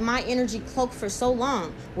have had my energy cloaked for so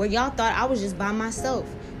long where y'all thought I was just by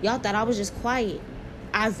myself. Y'all thought I was just quiet.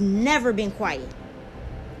 I've never been quiet.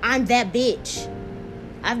 I'm that bitch.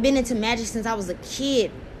 I've been into magic since I was a kid.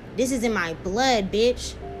 This is in my blood,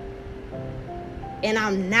 bitch. And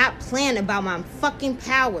I'm not playing about my fucking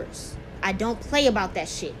powers. I don't play about that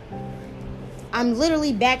shit. I'm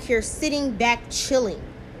literally back here sitting back chilling.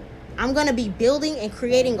 I'm going to be building and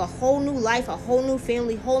creating a whole new life, a whole new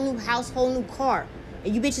family, whole new house, whole new car.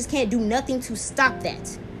 And you bitches can't do nothing to stop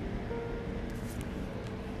that.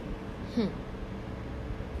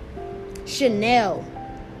 Chanel,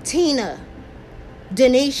 Tina,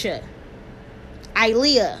 Denisha,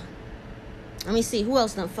 Ilea. Let me see, who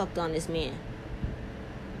else done fucked on this man?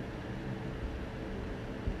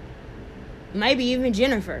 Maybe even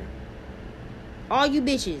Jennifer. All you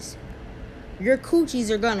bitches, your coochies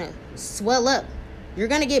are gonna swell up. You're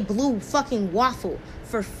gonna get blue fucking waffle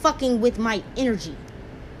for fucking with my energy.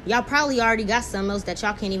 Y'all probably already got something else that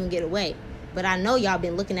y'all can't even get away. But I know y'all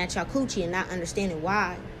been looking at y'all coochie and not understanding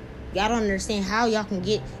why. Y'all don't understand how y'all can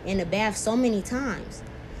get in the bath so many times.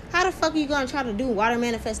 How the fuck are you gonna try to do water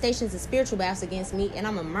manifestations and spiritual baths against me and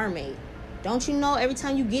I'm a mermaid? Don't you know every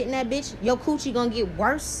time you get in that bitch, your coochie gonna get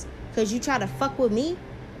worse because you try to fuck with me?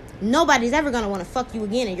 Nobody's ever gonna want to fuck you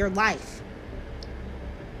again in your life.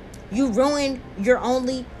 You ruined your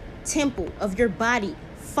only temple of your body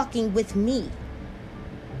fucking with me.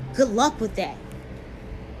 Good luck with that.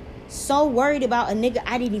 So worried about a nigga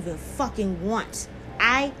I didn't even fucking want.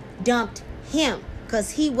 I dumped him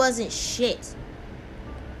because he wasn't shit.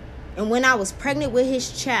 And when I was pregnant with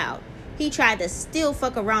his child, he tried to still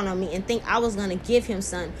fuck around on me and think I was going to give him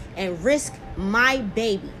son and risk my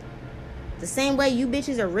baby. The same way you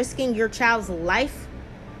bitches are risking your child's life,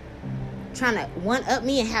 trying to one-up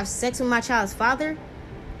me and have sex with my child's father,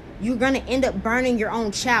 you're going to end up burning your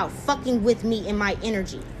own child, fucking with me in my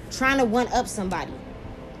energy, trying to one-up somebody.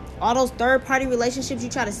 All those third-party relationships you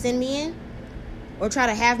try to send me in or try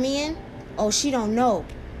to have me in, oh, she don't know.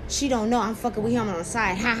 She don't know I'm fucking with him on the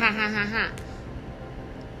side. Ha, ha, ha, ha,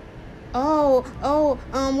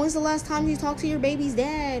 ha. When's the last time you talked to your baby's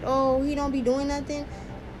dad? Oh, he don't be doing nothing.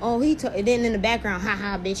 Oh, then in the background, ha,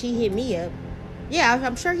 ha, bitch, he hit me up. Yeah,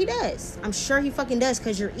 I'm sure he does. I'm sure he fucking does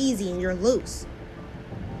because you're easy and you're loose.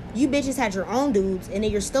 You bitches had your own dudes and then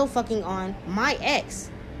you're still fucking on my ex.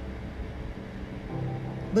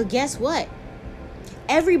 But guess what?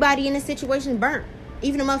 Everybody in this situation burnt.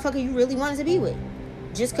 Even the motherfucker you really wanted to be with.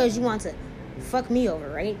 Just because you want to fuck me over,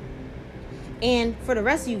 right? And for the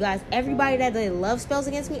rest of you guys, everybody that did love spells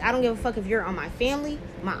against me, I don't give a fuck if you're on my family,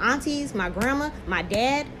 my aunties, my grandma, my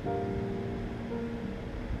dad,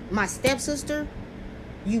 my stepsister,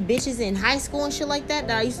 you bitches in high school and shit like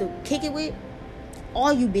that I used to kick it with.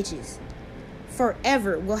 All you bitches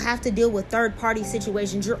forever will have to deal with third-party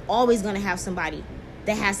situations. You're always going to have somebody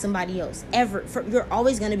that has somebody else. You're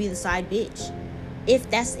always going to be the side bitch. If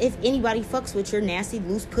anybody fucks with your nasty,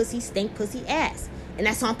 loose pussy, stink pussy ass. And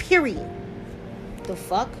that's on period. The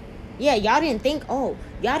fuck? Yeah, y'all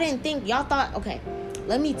thought, okay,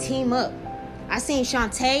 let me team up. I seen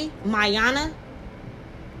Shantae, Mayana,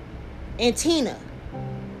 and Tina.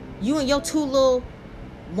 You and your two little,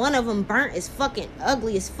 one of them burnt as fucking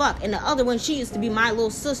ugly as fuck. And the other one, she used to be my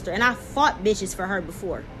little sister. And I fought bitches for her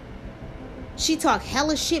before. She talk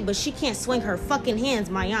hella shit, but she can't swing her fucking hands,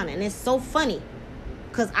 Mayana. And it's so funny.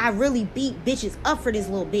 Because I really beat bitches up for this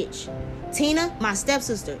little bitch. Tina, my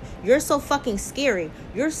stepsister, you're so fucking scary.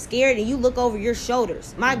 You're scared and you look over your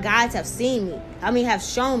shoulders. My guides have have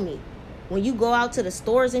shown me. When you go out to the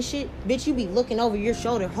stores and shit, bitch, you be looking over your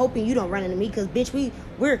shoulder hoping you don't run into me. Because, bitch,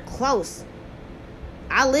 we're close.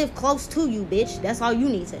 I live close to you, bitch. That's all you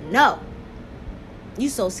need to know. You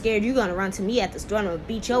so scared you're going to run to me at the store and I'm going to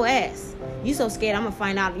beat your ass. You so scared I'm going to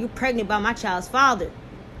find out you're pregnant by my child's father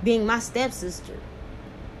being my stepsister.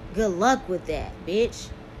 Good luck with that, bitch.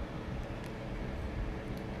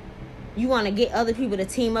 You want to get other people to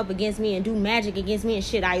team up against me and do magic against me and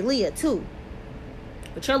shit, Ilea, too.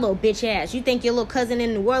 But your little bitch ass, you think your little cousin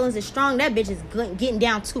in New Orleans is strong? That bitch is getting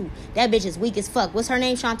down, too. That bitch is weak as fuck. What's her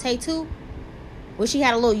name, Shantae, too? Well, she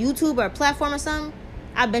had a little YouTube or a platform or something?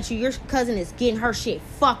 I bet you your cousin is getting her shit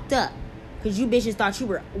fucked up. Because you bitches thought you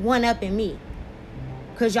were one-upping me.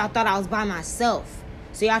 Because y'all thought I was by myself.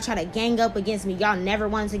 So y'all try to gang up against me. Y'all never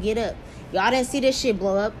wanted to get up. Y'all didn't see this shit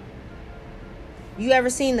blow up. You ever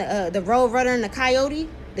seen the Roadrunner and the Coyote?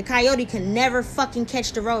 The Coyote can never fucking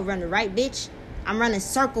catch the Roadrunner, right, bitch? I'm running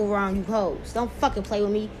circle around you hoes. Don't fucking play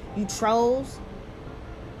with me, you trolls.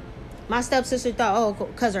 My stepsister thought, oh,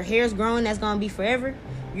 because her hair's growing, that's going to be forever.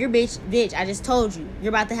 Your bitch, I just told you. You're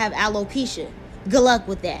about to have alopecia. Good luck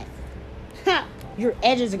with that. Ha! Your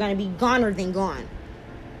edges are going to be goner than gone.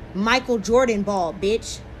 Michael Jordan ball,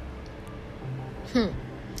 bitch.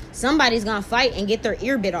 Somebody's gonna fight and get their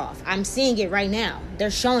ear bit off. I'm seeing it right now.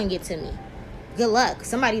 They're showing it to me. Good luck.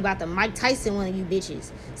 Somebody about to Mike Tyson one of you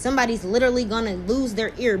bitches. Somebody's literally gonna lose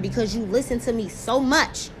their ear because you listen to me so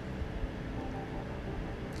much.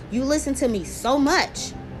 You listen to me so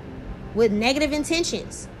much with negative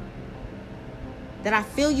intentions that I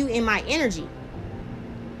feel you in my energy.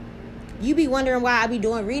 You be wondering why I be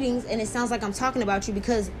doing readings and it sounds like I'm talking about you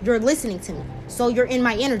because you're listening to me. So you're in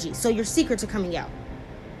my energy. So your secrets are coming out.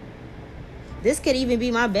 This could even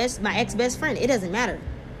be my ex-best friend. It doesn't matter.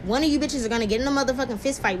 One of you bitches are going to get in a motherfucking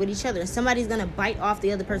fist fight with each other and somebody's going to bite off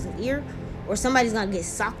the other person's ear or somebody's going to get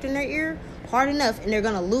socked in their ear hard enough and they're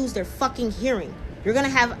going to lose their fucking hearing. You're going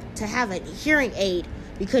to have a hearing aid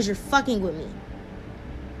because you're fucking with me.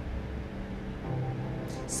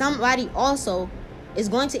 Somebody also is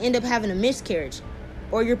going to end up having a miscarriage,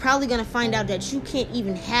 or you're probably going to find out that you can't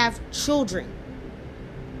even have children.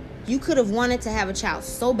 You could have wanted to have a child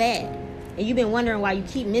so bad, and you've been wondering why you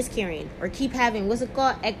keep miscarrying or keep having,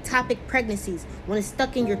 ectopic pregnancies when it's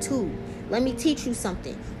stuck in your tube. Let me teach you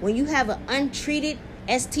something. When you have an untreated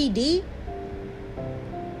STD,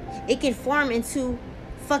 it can form into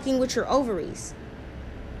fucking with your ovaries.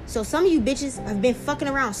 So some of you bitches have been fucking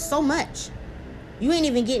around so much, you ain't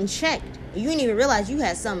even getting checked. You ain't even realize you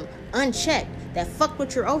had something unchecked that fucked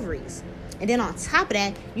with your ovaries. And then on top of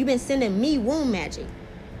that, you've been sending me womb magic,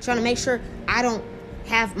 trying to make sure I don't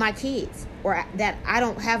have my kids, or that I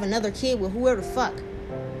don't have another kid with whoever the fuck.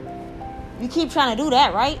 You keep trying to do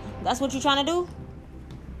that, right? That's what you're trying to do?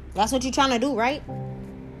 That's what you're trying to do, right?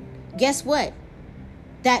 Guess what?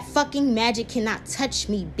 That fucking magic cannot touch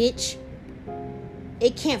me, bitch.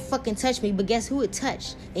 It can't fucking touch me, but guess who it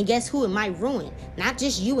touched? And guess who it might ruin? Not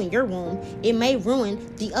just you and your womb. It may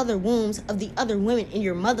ruin the other wombs of the other women in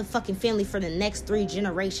your motherfucking family for the next 3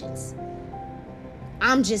 generations.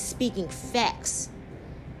 I'm just speaking facts.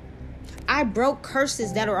 I broke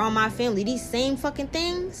curses that are on my family. These same fucking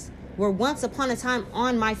things were once upon a time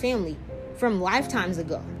on my family from lifetimes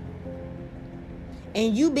ago.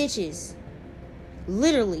 And you bitches,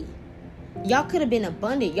 literally, y'all could have been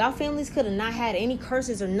abundant. Y'all families could have not had any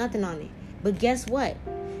curses or nothing on it. But guess what?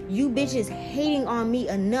 You bitches hating on me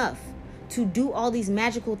enough to do all these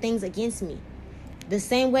magical things against me. The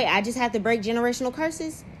same way I just had to break generational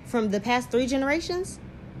curses from the past 3 generations.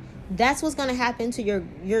 That's what's going to happen to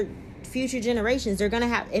your future generations. They're going to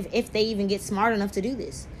have, if they even get smart enough to do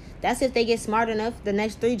this. That's if they get smart enough the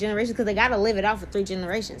next 3 generations, because they got to live it out for 3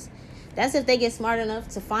 generations. That's if they get smart enough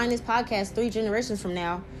to find this podcast 3 generations from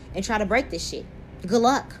now and try to break this shit. Good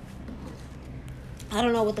luck. I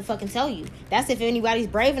don't know what to fucking tell you. That's if anybody's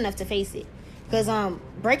brave enough to face it. Because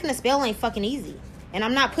breaking a spell ain't fucking easy. And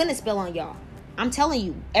I'm not putting a spell on y'all. I'm telling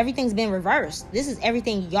you, everything's been reversed. This is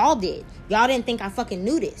everything y'all did. Y'all didn't think I fucking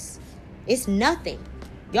knew this. It's nothing.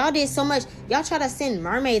 Y'all did so much. Y'all try to send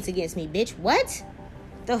mermaids against me, bitch. What?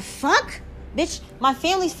 The fuck? Bitch, my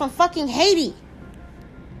family's from fucking Haiti.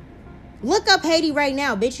 Look up Haiti right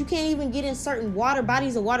now, bitch. You can't even get in certain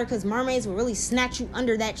bodies of water because mermaids will really snatch you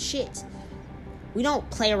under that shit. We don't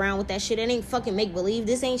play around with that shit. It ain't fucking make-believe.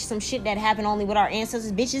 This ain't some shit that happened only with our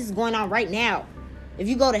ancestors. Bitch, this is going on right now. If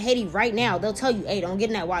you go to Haiti right now, they'll tell you, hey, don't get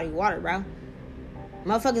in that water, bro.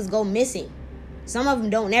 Motherfuckers go missing. Some of them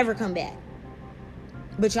don't ever come back.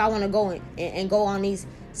 But y'all want to go and go on these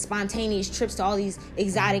spontaneous trips to all these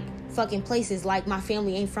exotic fucking places like my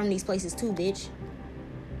family ain't from these places too, bitch.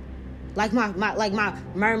 Like my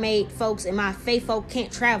mermaid folks and my fae folk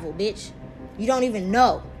can't travel, bitch. You don't even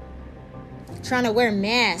know. Trying to wear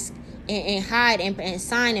masks and hide and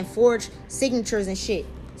sign and forge signatures and shit.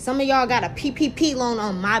 Some of y'all got a PPP loan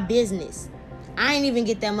on my business. I ain't even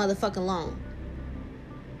get that motherfucking loan.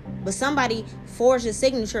 But somebody forged a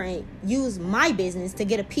signature and used my business to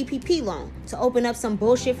get a PPP loan to open up some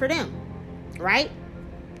bullshit for them. Right?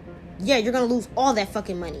 Yeah, you're going to lose all that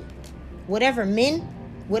fucking money. Whatever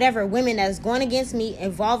women that's going against me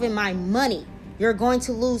involving my money, you're going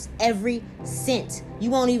to lose every cent. You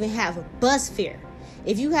won't even have a bus fare.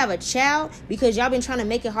 If you have a child, because y'all been trying to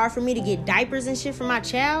make it hard for me to get diapers and shit for my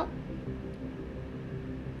child,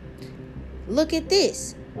 look at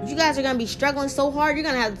this. You guys are going to be struggling so hard, you're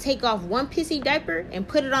going to have to take off one pissy diaper and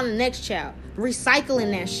put it on the next child. Recycling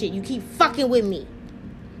that shit. You keep fucking with me.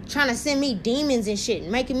 Trying to send me demons and shit,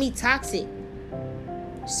 making me toxic.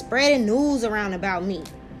 Spreading news around about me.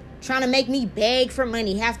 Trying to make me beg for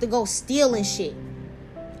money, have to go stealing shit.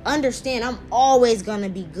 Understand, I'm always gonna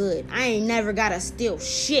be good. I ain't never gotta steal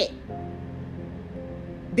shit.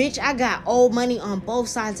 Bitch, I got old money on both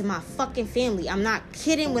sides of my fucking family. I'm not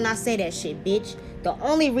kidding when I say that shit, bitch. The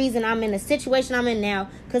only reason I'm in the situation I'm in now,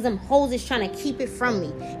 because them hoes is trying to keep it from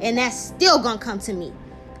me. And that's still gonna come to me.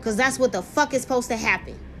 Because that's what the fuck is supposed to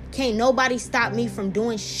happen. Can't nobody stop me from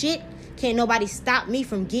doing shit. Can't nobody stop me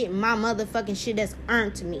from getting my motherfucking shit that's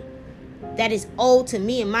earned to me. That is owed to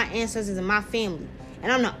me and my ancestors and my family.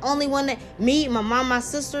 And I'm the only one that, me, my mom, my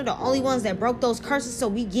sister, the only ones that broke those curses, so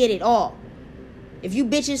we get it all. If you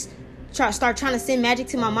bitches start trying to send magic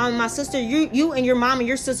to my mom and my sister, you and your mom and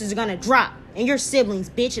your sisters are gonna drop. And your siblings,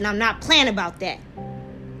 bitch, and I'm not playing about that.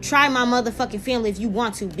 Try my motherfucking family if you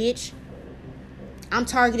want to, bitch. I'm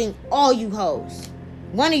targeting all you hoes.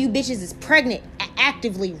 One of you bitches is pregnant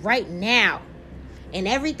actively right now. And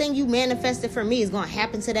everything you manifested for me is gonna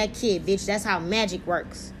happen to that kid, bitch. That's how magic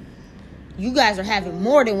works. You guys are having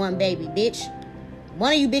more than one baby, bitch.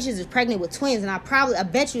 One of you bitches is pregnant with twins, and I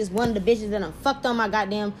bet you is one of the bitches that done fucked on my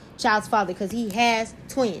goddamn child's father, because he has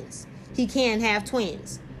twins. He can have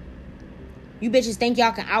twins. You bitches think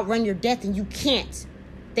y'all can outrun your death, and you can't.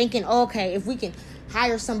 Thinking, okay, if we can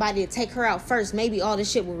hire somebody to take her out first, maybe all this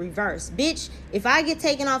shit will reverse. Bitch, if I get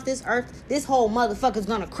taken off this earth, this whole motherfucker's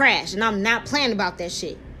gonna crash, and I'm not playing about that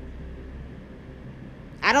shit.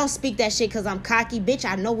 I don't speak that shit because I'm cocky, bitch.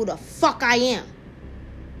 I know who the fuck I am.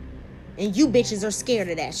 And you bitches are scared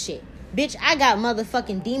of that shit. Bitch, I got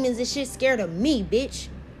motherfucking demons and shit scared of me, bitch.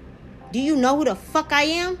 Do you know who the fuck I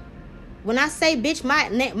am? When I say, bitch, my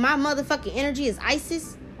motherfucking energy is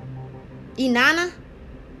Isis, Inanna,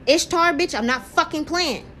 Ishtar, bitch, I'm not fucking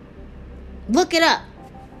playing. Look it up.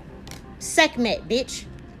 Sekhmet, bitch.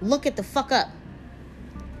 Look it the fuck up.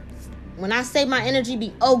 When I say my energy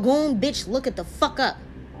be Ogun, bitch, look it the fuck up.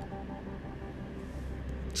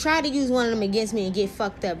 Try to use one of them against me and get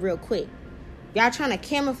fucked up real quick. Y'all trying to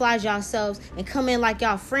camouflage yourselves and come in like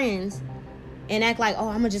y'all friends and act like, oh,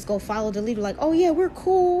 I'm gonna just go follow the leader. Like, oh yeah, we're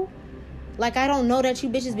cool. Like, I don't know that you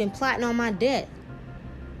bitches been plotting on my death.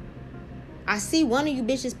 I see one of you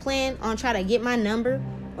bitches plan on trying to get my number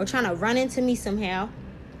or trying to run into me somehow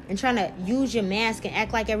and trying to use your mask and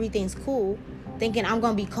act like everything's cool, thinking I'm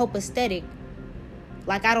gonna be copacetic.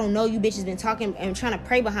 Like I don't know you bitches been talking and trying to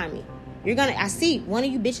pray behind me. I see one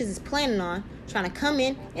of you bitches is planning on trying to come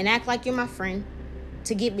in and act like you're my friend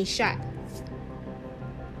to get me shot.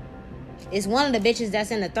 It's one of the bitches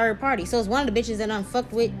that's in the third party. So it's one of the bitches that done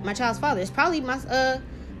fucked with my child's father. It's probably my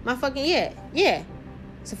fucking, yeah.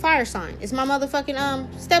 It's a fire sign. It's my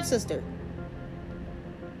motherfucking stepsister.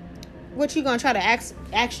 What, you gonna try to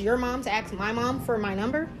ask your mom to ask my mom for my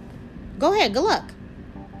number? Go ahead, good luck.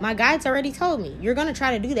 My guides already told me. You're gonna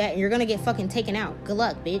try to do that and you're gonna get fucking taken out. Good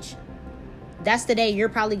luck, bitch. That's the day you're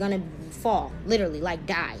probably gonna fall. Literally, like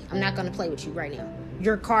die. I'm not gonna play with you right now.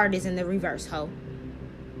 Your card is in the reverse, ho.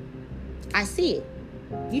 I see it.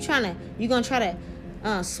 You gonna try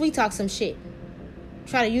to sweet talk some shit.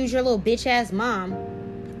 Try to use your little bitch ass mom.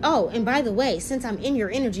 Oh, and by the way, since I'm in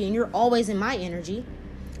your energy and you're always in my energy,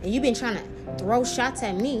 and you've been trying to throw shots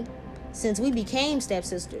at me since we became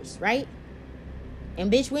stepsisters, right?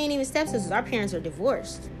 And bitch, we ain't even stepsisters. Our parents are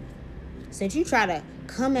divorced. Since you try to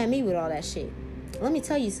come at me with all that shit, let me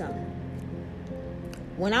tell you something.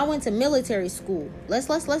 When I went to military school, let's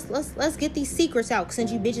get these secrets out.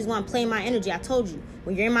 Since you bitches want to play my energy, I told you,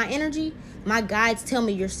 when you're in my energy, my guides tell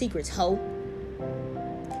me your secrets, ho.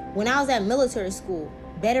 When I was at military school,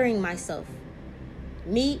 bettering myself,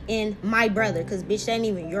 me and my brother, because bitch, that ain't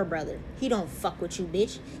even your brother. He don't fuck with you,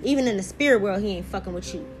 bitch. Even in the spirit world, he ain't fucking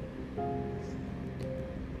with you.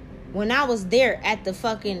 When I was there at the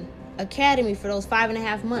fucking academy for those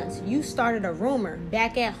 5.5 months, you started a rumor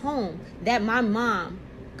back at home that my mom,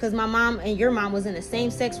 because my mom and your mom was in a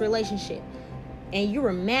same-sex relationship, and you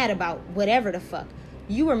were mad about whatever the fuck.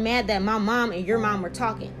 You were mad that my mom and your mom were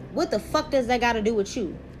talking. What the fuck does that got to do with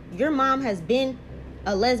you? Your mom has been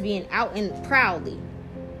a lesbian out and proudly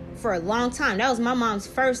for a long time. That was my mom's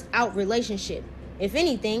first out relationship. If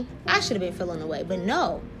anything, I should have been feeling away, but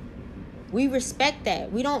no. We respect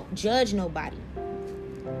that. We don't judge nobody.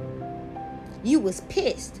 You was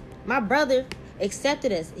pissed. My brother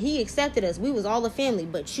accepted us. He accepted us. We was all a family.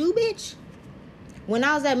 But you, bitch, when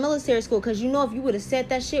I was at military school, because you know if you would have said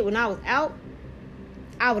that shit when I was out,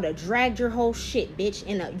 I would have dragged your whole shit, bitch.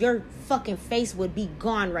 And your fucking face would be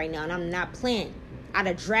gone right now. And I'm not playing. I'd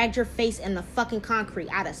have dragged your face in the fucking concrete.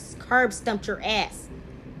 I'd have curb stumped your ass.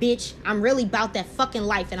 Bitch, I'm really about that fucking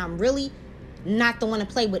life. And I'm really not the one to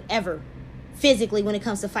play with ever. Physically when it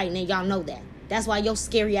comes to fighting. And y'all know that. That's why your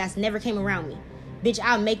scary ass never came around me. Bitch,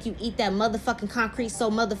 I'll make you eat that motherfucking concrete so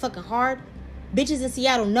motherfucking hard. Bitches in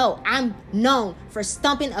Seattle know I'm known for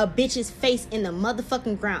stumping a bitch's face in the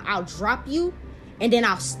motherfucking ground. I'll drop you and then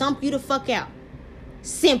I'll stump you the fuck out.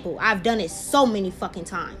 Simple. I've done it so many fucking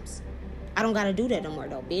times. I don't gotta do that no more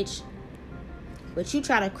though, bitch. But you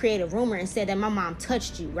try to create a rumor and said that my mom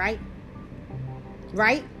touched you, right?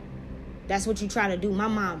 Right? That's what you try to do. My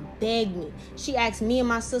mom begged me. She asked me and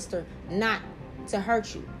my sister not to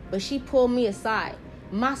hurt you, but she pulled me aside.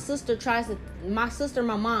 My sister and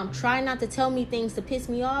my mom try not to tell me things to piss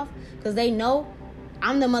me off because they know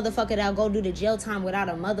I'm the motherfucker that'll go do the jail time without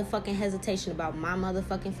a motherfucking hesitation about my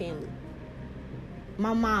motherfucking family.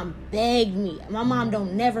 My mom begged me. My mom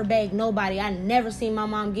don't never beg nobody. I never seen my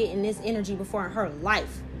mom get in this energy before in her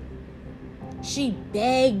life. She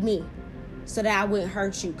begged me so that I wouldn't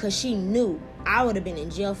hurt you because she knew I would have been in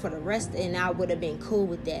jail for the rest and I would have been cool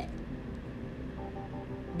with that.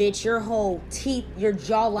 Bitch, your whole teeth, your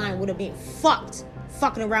jawline would have been fucked.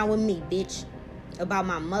 Fucking around with me, bitch. about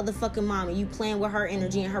my motherfucking mom, and you playing with her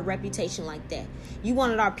energy and her reputation like that. You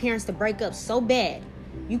wanted our parents to break up so bad.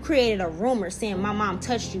 You created a rumor saying my mom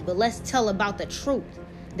touched you, but let's tell about the truth.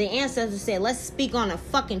 The ancestors said, let's speak on the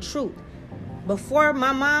fucking truth. Before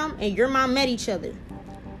my mom and your mom met each other,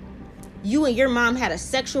 you and your mom had a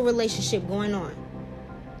sexual relationship going on.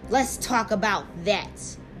 Let's talk about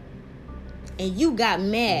that. And you got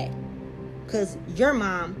mad because your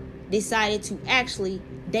mom decided to actually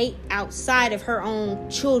date outside of her own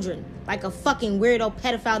children, like a fucking weirdo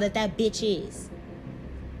pedophile that bitch is.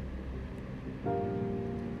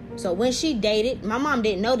 So when she dated, my mom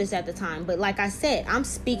didn't know this at the time, but like I said, I'm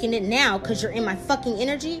speaking it now because you're in my fucking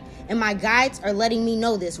energy, and my guides are letting me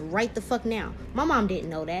know this right the fuck now. My mom didn't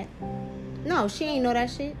know that. No, she ain't know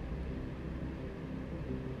that shit.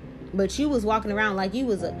 But you was walking around like you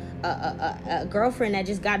was a girlfriend that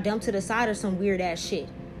just got dumped to the side or some weird ass shit.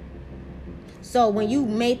 So when you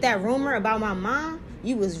made that rumor about my mom,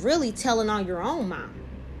 you was really telling on your own mom.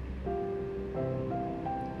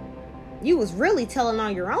 You was really telling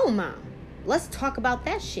on your own mom. Let's talk about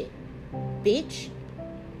that shit, bitch.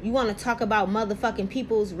 You want to talk about motherfucking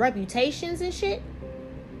people's reputations and shit?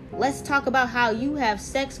 Let's talk about how you have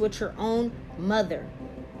sex with your own mother.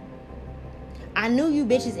 I knew you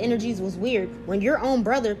bitches' energies was weird when your own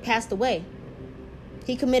brother passed away.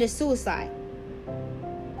 He committed suicide.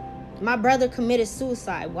 My brother committed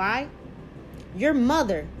suicide. Why? Your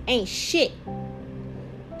mother ain't shit.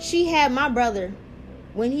 She had my brother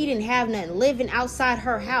when he didn't have nothing, living outside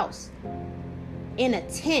her house in a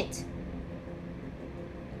tent.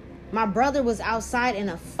 My brother was outside in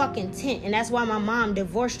a fucking tent, and that's why my mom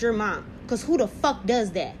divorced your mom. Because who the fuck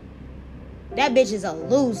does that? That bitch is a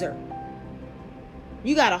loser.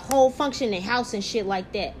 You got a whole functioning house and shit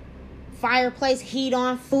like that. Fireplace, heat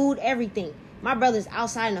on, food, everything. My brother's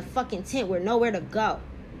outside in a fucking tent with nowhere to go.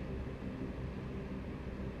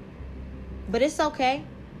 But it's okay.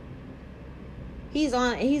 He's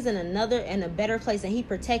in another and a better place, and he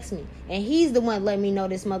protects me. And he's the one letting me know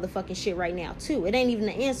this motherfucking shit right now, too. It ain't even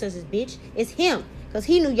the ancestors, bitch. It's him. Because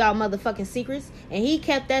he knew y'all motherfucking secrets, and he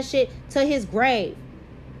kept that shit to his grave.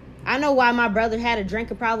 I know why my brother had a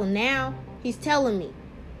drinking problem now. He's telling me.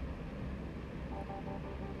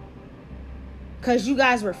 Because you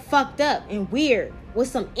guys were fucked up and weird with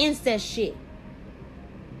some incest shit.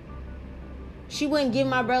 She wouldn't give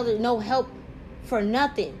my brother no help for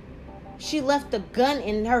nothing. She left the gun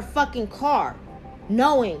in her fucking car,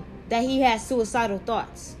 knowing that he had suicidal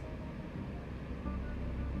thoughts.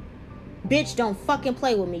 Bitch, don't fucking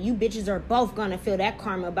play with me. You bitches are both gonna feel that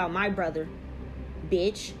karma about my brother.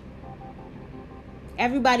 Bitch.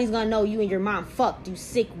 Everybody's gonna know you and your mom fucked, you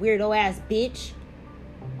sick weirdo ass bitch.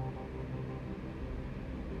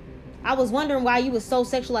 I was wondering why you was so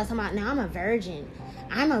sexualized. Now I'm a virgin.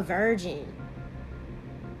 I'm a virgin.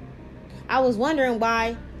 I was wondering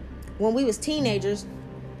why, when we was teenagers,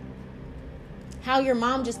 how your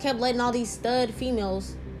mom just kept letting all these stud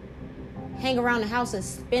females hang around the house and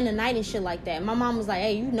spend the night and shit like that. My mom was like,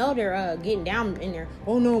 hey, you know they're getting down in there.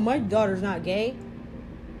 Oh no, my daughter's not gay.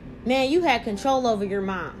 Man, you had control over your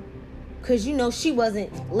mom. Because you know she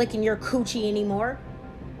wasn't licking your coochie anymore.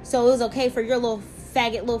 So it was okay for your little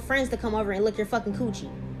faggot little friends to come over and lick your fucking coochie.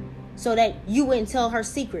 So that you wouldn't tell her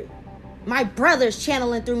secret. My brother's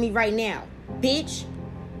channeling through me right now. Bitch.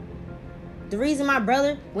 The reason my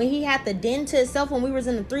brother, when he had the den to himself when we was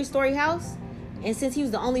in the 3-story house, and since he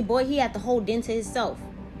was the only boy, he had the whole den to himself.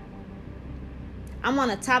 I'm on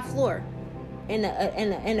the top floor in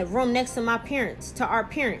the room next to my parents, to our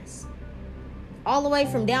parents. All the way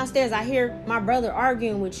from downstairs, I hear my brother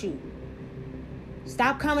arguing with you.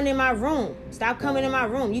 Stop coming in my room. Stop coming in my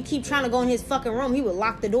room. You keep trying to go in his fucking room, he would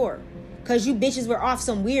lock the door. Because you bitches were off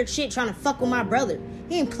some weird shit trying to fuck with my brother.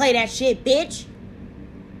 He didn't play that shit, bitch.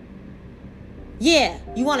 Yeah,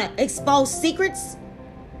 you want to expose secrets?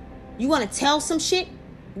 You want to tell some shit?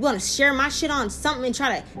 You want to share my shit on something and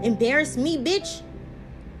try to embarrass me, bitch?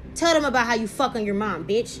 Tell them about how you fuck on your mom,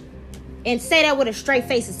 bitch. And say that with a straight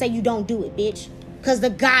face and say you don't do it, bitch. Because the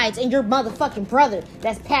guides and your motherfucking brother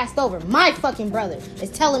that's passed over, my fucking brother, is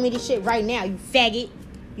telling me this shit right now, you faggot.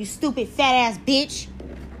 You stupid fat ass bitch.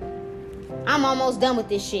 I'm almost done with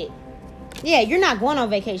this shit. Yeah, you're not going on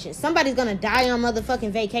vacation. Somebody's gonna die on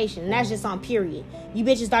motherfucking vacation, and that's just on period. You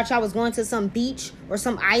bitches thought y'all was going to some beach or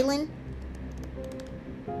some island?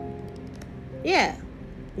 Yeah.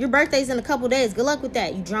 Your birthday's in a couple days. Good luck with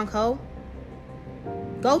that, you drunk hoe.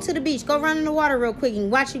 Go to the beach. Go run in the water real quick and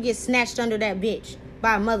watch you get snatched under that bitch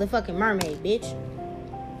by a motherfucking mermaid, bitch.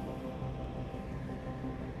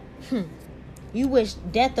 You wish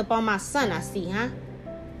death upon my son, I see, huh?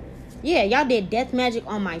 Yeah, y'all did death magic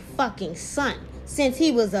on my fucking son. since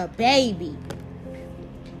he was a baby.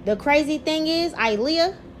 The crazy thing is,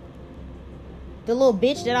 Aaliyah, the little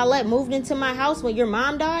bitch that I let moved into my house when your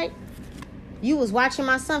mom died, you was watching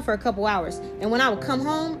my son for a couple hours. And when I would come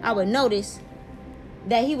home, I would notice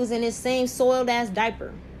that he was in his same soiled ass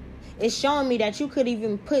diaper. It's showing me that you could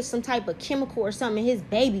even put some type of chemical or something in his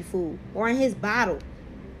baby food or in his bottle,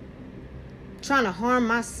 trying to harm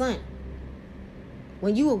my son.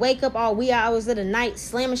 When you would wake up all wee hours of the night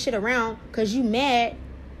slamming shit around because you mad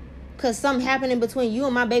because something happened in between you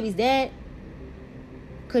and my baby's dad,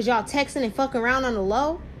 because y'all texting and fucking around on the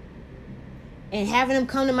low, and having him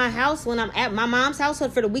come to my house when I'm at my mom's house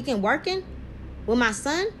for the weekend working with my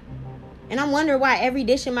son. And I'm wondering why every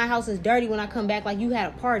dish in my house is dirty when I come back like you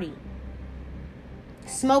had a party.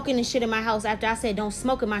 Smoking and shit in my house after I said don't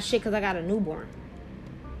smoke in my shit because I got a newborn.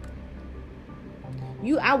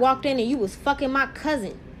 I walked in and you was fucking my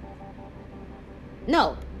cousin.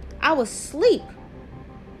 No, I was asleep.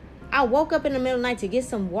 I woke up in the middle of the night to get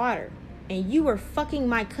some water, and you were fucking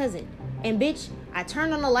my cousin. And bitch, I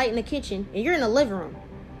turned on the light in the kitchen, and you're in the living room,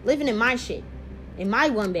 living in my shit, in my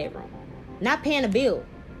one bedroom, not paying a bill.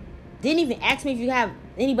 Didn't even ask me if you have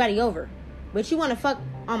anybody over, but you want to fuck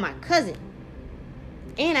on my cousin.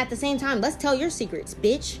 And at the same time, let's tell your secrets,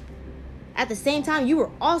 bitch. At the same time, you were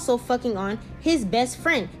also fucking on his best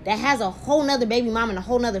friend that has a whole nother baby mom and a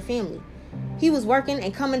whole nother family. He was working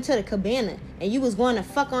and coming to the cabana, and you was going to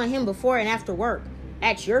fuck on him before and after work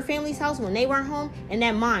at your family's house when they weren't home, and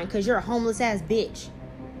at mine because you're a homeless ass bitch.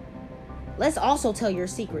 Let's also tell your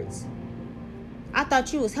secrets. I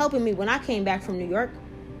thought you was helping me when I came back from New York.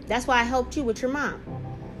 That's why I helped you with your mom.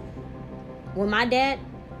 When my dad,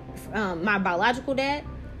 my biological dad,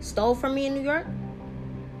 stole from me in New York,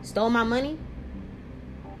 stole my money,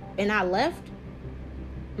 and I left,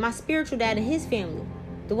 my spiritual dad and his family,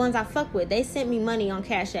 the ones I fuck with, they sent me money on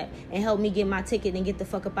Cash App and helped me get my ticket and get the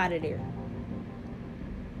fuck up out of there.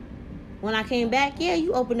 When I came back, yeah,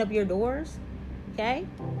 you opened up your doors, okay?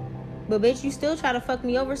 But bitch, you still try to fuck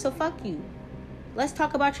me over, so fuck you. Let's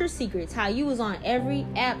talk about your secrets. How you was on every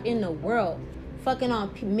app in the world, fucking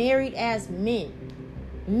on married ass men,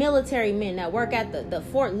 military men that work at the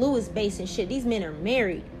Fort Lewis base and shit. These men are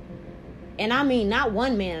married. And I mean, not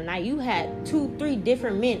one man a night. You had 2-3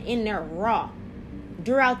 different men in there raw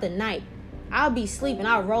throughout the night. I'll be sleeping,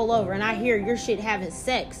 I'll roll over, and I hear your shit having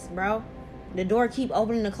sex, bro. The door keep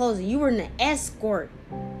opening and closing. You were in an escort.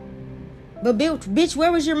 But bitch,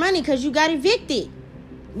 where was your money? Because you got evicted.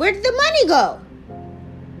 Where did the money go?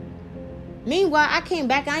 Meanwhile, I came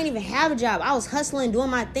back, I didn't even have a job. I was hustling, doing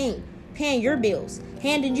my thing, paying your bills,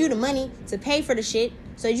 handing you the money to pay for the shit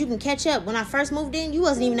so you can catch up. When I first moved in, you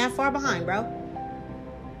wasn't even that far behind, bro.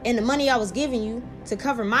 And the money I was giving you to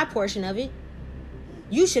cover my portion of it,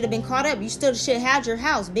 you should have been caught up. You still should have had your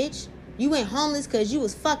house, bitch. You went homeless because you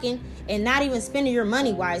was fucking and not even spending your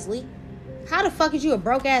money wisely. How the fuck is you a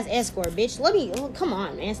broke ass escort, bitch? Come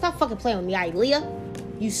on, man. Stop fucking playing with me,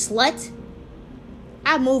 Aaliyah. You slut.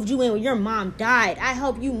 I moved you in when your mom died. I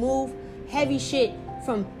helped you move heavy shit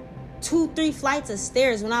from 2-3 flights of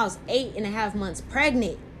stairs when I was 8.5 months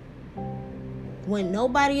pregnant. When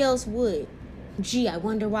nobody else would. Gee, I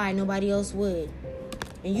wonder why nobody else would.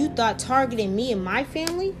 And you thought targeting me and my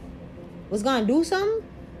family was gonna do something?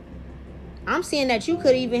 I'm seeing that you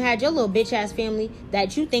could even had your little bitch ass family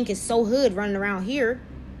that you think is so hood running around here,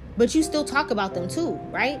 but you still talk about them too,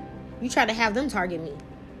 right? You try to have them target me.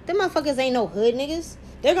 Them motherfuckers ain't no hood niggas.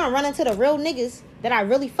 They're gonna run into the real niggas that I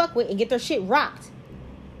really fuck with and get their shit rocked.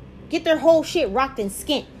 Get their whole shit rocked and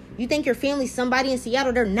skint. You think your family's somebody in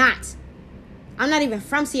Seattle? They're not. I'm not even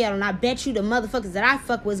from Seattle, and I bet you the motherfuckers that I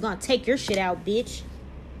fuck with is gonna take your shit out, bitch.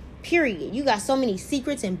 Period. You got so many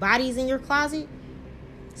secrets and bodies in your closet.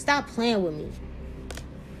 Stop playing with me.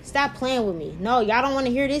 Stop playing with me. No, y'all don't want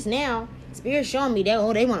to hear this now. Spirit's showing me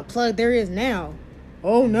that, they want to plug there is now.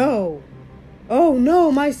 Oh no. Oh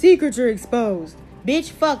no, my secrets are exposed.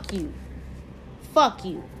 Bitch, fuck you. Fuck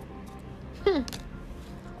you.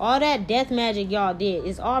 All that death magic y'all did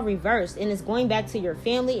is all reversed, and it's going back to your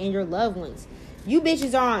family and your loved ones. You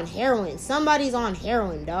bitches are on heroin. Somebody's on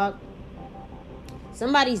heroin, dog.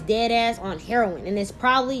 Somebody's dead ass on heroin, and it's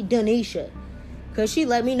probably Denisha. Because she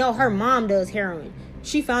let me know her mom does heroin.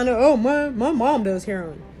 She found out, oh, my mom does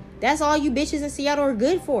heroin. That's all you bitches in Seattle are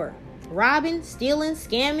good for. Robbing, stealing,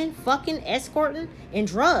 scamming, fucking, escorting, and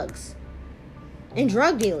drugs. And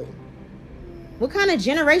drug dealing. What kind of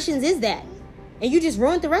generations is that? And you just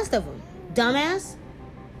ruined the rest of them. Dumbass.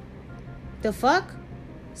 The fuck?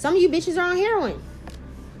 Some of you bitches are on heroin.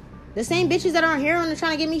 The same bitches that are on heroin are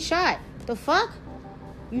trying to get me shot. The fuck?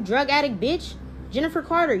 You drug addict bitch. Jennifer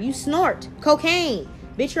Carter, you snort cocaine.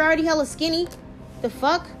 Bitch, you're already hella skinny. The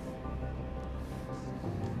fuck?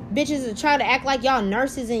 Bitches that try to act like y'all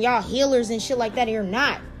nurses and y'all healers and shit like that, and you're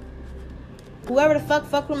not. Whoever the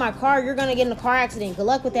fuck with my car, you're gonna get in a car accident. Good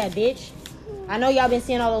luck with that, bitch. I know y'all been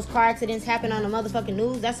seeing all those car accidents happen on the motherfucking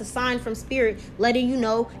news. That's a sign from spirit letting you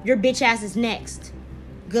know your bitch ass is next.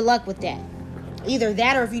 Good luck with that. Either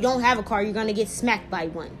that, or if you don't have a car, you're gonna get smacked by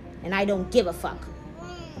one. And I don't give a fuck.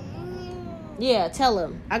 Yeah, tell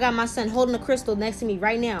him. I got my son holding a crystal next to me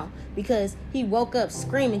right now because he woke up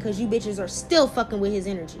screaming because you bitches are still fucking with his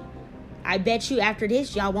energy. I bet you after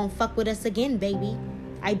this, y'all won't fuck with us again, baby.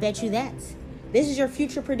 I bet you that. This is your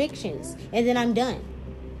future predictions. And then I'm done.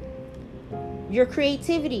 Your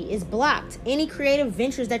creativity is blocked. Any creative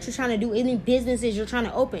ventures that you're trying to do, any businesses you're trying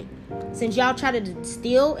to open. Since y'all try to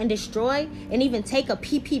steal and destroy and even take a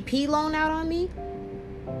PPP loan out on me,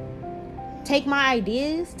 take my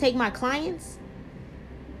ideas, take my clients.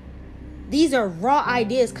 These are raw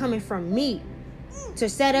ideas coming from me to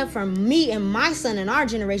set up for me and my son and our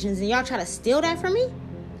generations, and y'all try to steal that from me?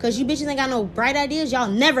 Because you bitches ain't got no bright ideas? Y'all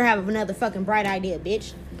never have another fucking bright idea,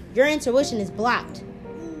 bitch. Your intuition is blocked.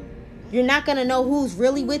 You're not going to know who's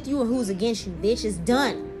really with you and who's against you, bitch. It's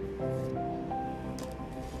done.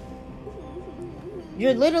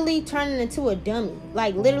 You're literally turning into a dummy.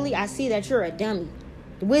 Like, literally, I see that you're a dummy.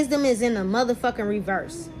 The wisdom is in the motherfucking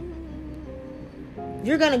reverse.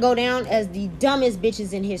 You're going to go down as the dumbest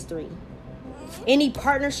bitches in history. Any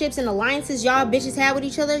partnerships and alliances y'all bitches have with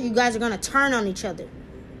each other, you guys are going to turn on each other.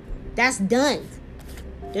 That's done.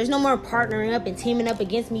 There's no more partnering up and teaming up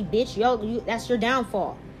against me, bitch. That's your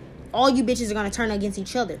downfall. All you bitches are going to turn against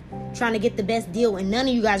each other, trying to get the best deal, and none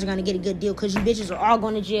of you guys are going to get a good deal because you bitches are all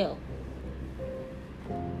going to jail.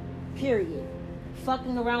 Period.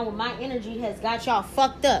 Fucking around with my energy has got y'all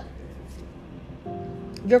fucked up.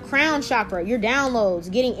 Your crown chakra, your downloads,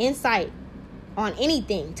 getting insight on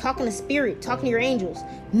anything, talking to spirit, talking to your angels.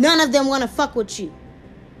 None of them want to fuck with you.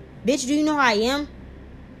 Bitch, do you know who I am?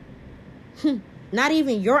 Not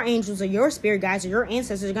even your angels or your spirit guides or your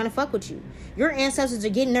ancestors are going to fuck with you. Your ancestors are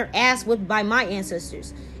getting their ass whipped by my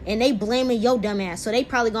ancestors. And they blaming your dumb ass. So they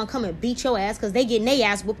probably going to come and beat your ass because they getting their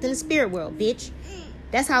ass whooped in the spirit world, bitch.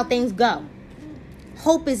 That's how things go.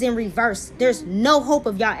 Hope is in reverse. There's no hope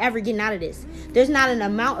of y'all ever getting out of this. There's not an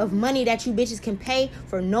amount of money that you bitches can pay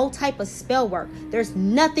for no type of spell work. There's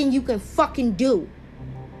nothing you can fucking do.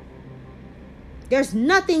 There's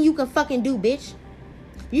nothing you can fucking do, bitch.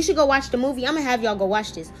 You should go watch the movie. I'm going to have y'all go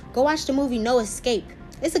watch this. Go watch the movie No Escape.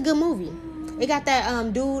 It's a good movie. It got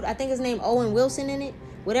that dude, I think his name Owen Wilson in it.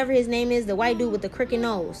 Whatever his name is, the white dude with the crooked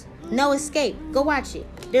nose. No Escape. Go watch it.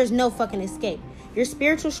 There's no fucking escape. Your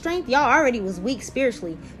spiritual strength, y'all already was weak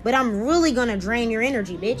spiritually. But I'm really going to drain your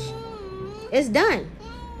energy, bitch. It's done.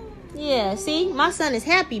 Yeah, see? My son is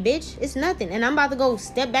happy, bitch. It's nothing. And I'm about to go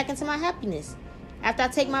step back into my happiness. After I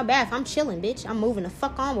take my bath, I'm chilling, bitch. I'm moving the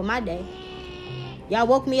fuck on with my day. Y'all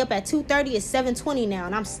woke me up at 2:30. It's 7:20 now,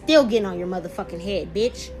 and I'm still getting on your motherfucking head,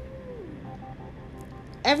 bitch.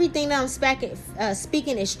 Everything that I'm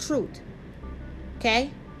speaking is truth.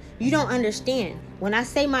 Okay? You don't understand. When I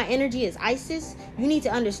say my energy is Isis, you need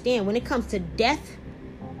to understand when it comes to death,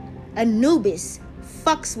 Anubis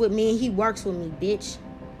fucks with me and he works with me, bitch.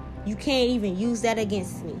 You can't even use that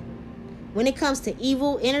against me. When it comes to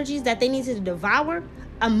evil energies that they need to devour,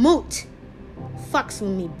 Amut fucks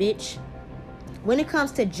with me, bitch. When it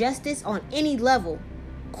comes to justice on any level,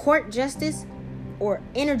 court justice or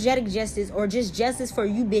energetic justice or just justice for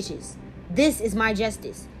you bitches, this is my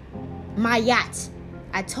justice. My yacht.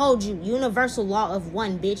 I told you, universal law of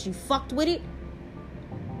one, bitch. You fucked with it?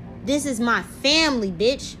 This is my family,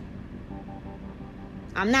 bitch.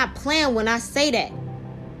 I'm not playing when I say that.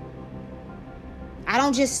 I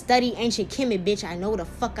don't just study ancient Kemet, bitch. I know what the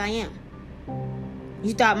fuck I am.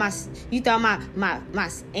 You thought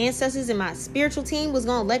my ancestors and my spiritual team was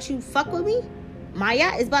gonna let you fuck with me? My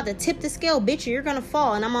yacht is about to tip the scale, bitch, or you're gonna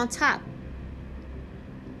fall, and I'm on top.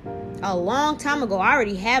 A long time ago, I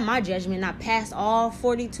already had my judgment, and I passed all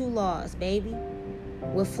 42 laws, baby,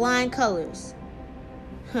 with flying colors.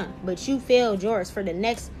 But you failed yours for the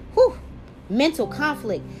next, mental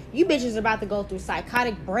conflict. You bitches are about to go through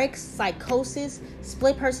psychotic breaks, psychosis,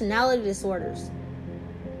 split personality disorders.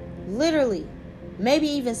 Literally. Maybe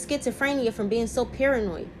even schizophrenia from being so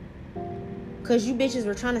paranoid. Because you bitches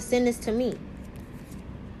were trying to send this to me.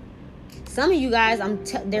 Some of you guys,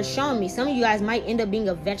 they're showing me, some of you guys might end up being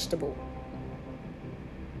a vegetable.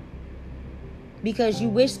 Because you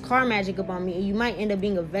wished car magic upon me and you might end up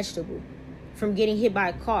being a vegetable from getting hit by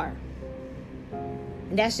a car.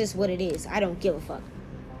 And that's just what it is. I don't give a fuck.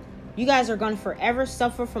 You guys are going to forever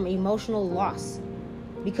suffer from emotional loss.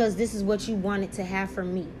 Because this is what you wanted to have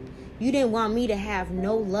from me. You didn't want me to have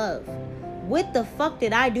no love. What the fuck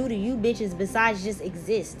did I do to you bitches besides just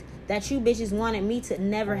exist? That you bitches wanted me to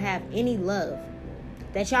never have any love.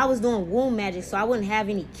 That y'all was doing womb magic so I wouldn't have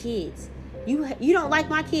any kids. You don't like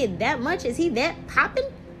my kid that much? Is he that popping?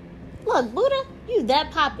 Look, Buddha, you that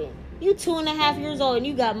popping. You 2.5 years old and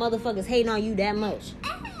you got motherfuckers hating on you that much.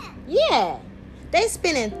 Yeah. They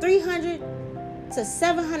spending $300,000 to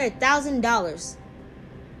 $700,000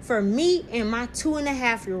 for me and my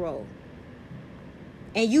 2.5-year-old.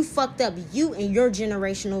 And you fucked up you and your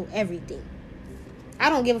generational everything. I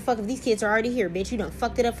don't give a fuck if these kids are already here, bitch. You done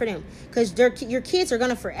fucked it up for them. Because your kids are going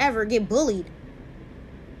to forever get bullied.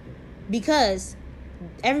 Because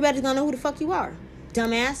everybody's going to know who the fuck you are.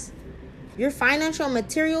 Dumbass. Your financial and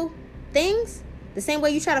material things, the same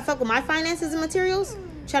way you try to fuck with my finances and materials,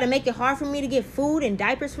 try to make it hard for me to get food and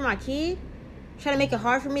diapers for my kid, try to make it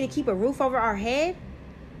hard for me to keep a roof over our head.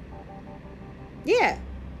 Yeah.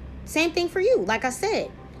 Same thing for you. Like I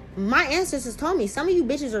said, my ancestors told me some of you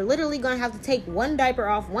bitches are literally going to have to take one diaper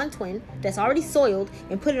off one twin that's already soiled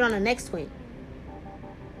and put it on the next twin.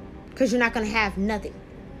 Because you're not going to have nothing.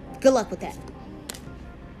 Good luck with that.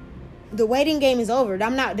 The waiting game is over.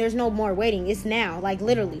 There's no more waiting. It's now. Like,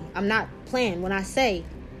 literally. I'm not playing when I say,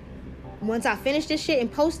 once I finish this shit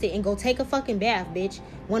and post it and go take a fucking bath, bitch.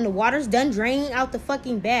 When the water's done draining out the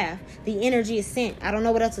fucking bath, the energy is sent. I don't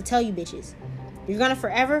know what else to tell you bitches. You're gonna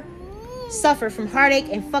forever suffer from heartache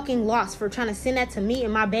and fucking loss for trying to send that to me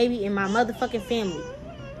and my baby and my motherfucking family.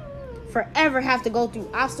 Forever have to go through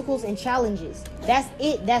obstacles and challenges. That's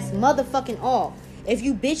it. That's motherfucking all. If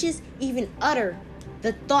you bitches even utter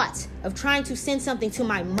the thought of trying to send something to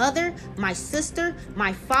my mother, my sister,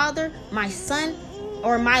 my father, my son,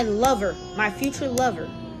 or my lover, my future lover,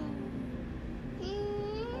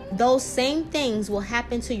 those same things will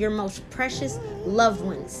happen to your most precious loved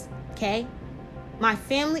ones. Okay? My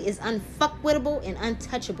family is unfuckwittable and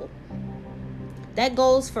untouchable. That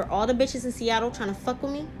goes for all the bitches in Seattle trying to fuck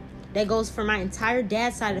with me. That goes for my entire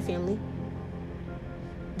dad's side of the family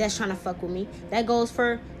that's trying to fuck with me. That goes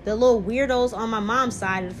for the little weirdos on my mom's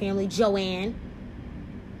side of the family, Joanne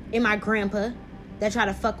and my grandpa, that try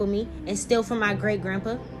to fuck with me and steal from my great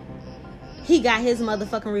grandpa. He got his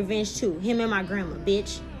motherfucking revenge too. Him and my grandma,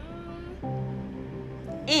 bitch.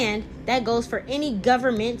 And that goes for any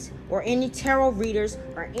government or any tarot readers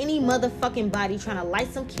or any motherfucking body trying to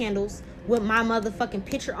light some candles with my motherfucking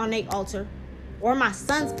picture on their altar or my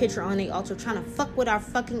son's picture on their altar trying to fuck with our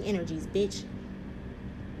fucking energies, bitch.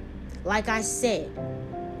 Like I said,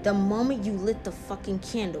 the moment you lit the fucking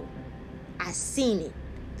candle, I seen it.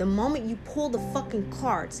 The moment you pull the fucking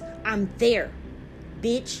cards, I'm there,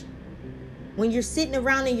 bitch. When you're sitting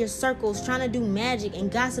around in your circles trying to do magic and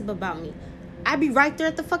gossip about me, I be right there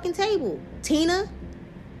at the fucking table. Tina,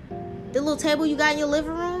 the little table you got in your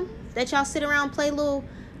living room that y'all sit around and play little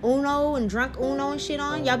Uno and drunk Uno and shit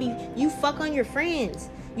on. You fuck on your friends.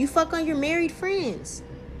 You fuck on your married friends.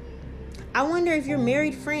 I wonder if your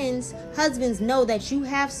married friends' husbands know that you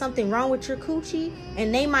have something wrong with your coochie,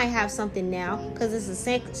 and they might have something now because it's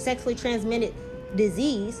a sexually transmitted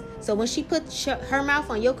disease. So when she put her mouth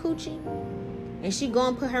on your coochie and she go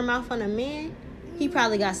and put her mouth on a man, he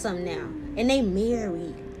probably got something now. And they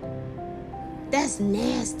married. That's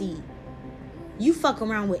nasty. You fuck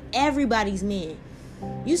around with everybody's man.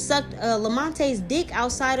 You sucked Lamonte's dick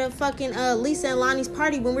outside of fucking Lisa and Lonnie's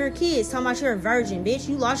party when we were kids. Talking about you're a virgin, bitch.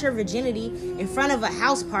 You lost your virginity in front of a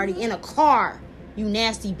house party in a car. You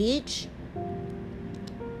nasty bitch.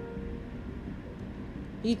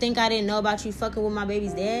 You think I didn't know about you fucking with my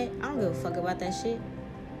baby's dad? I don't give a fuck about that shit.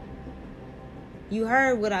 You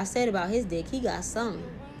heard what I said about his dick. He got something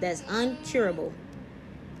that's uncurable.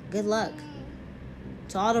 Good luck.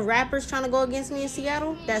 To all the rappers trying to go against me in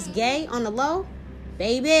Seattle, that's gay on the low.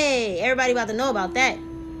 Baby, everybody about to know about that.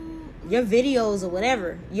 Your videos or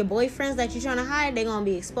whatever, your boyfriends that you're trying to hide, they're going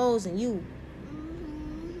to be exposed and you.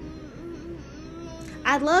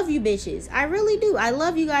 I love you bitches. I really do. I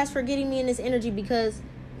love you guys for getting me in this energy because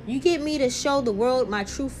you get me to show the world my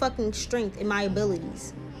true fucking strength and my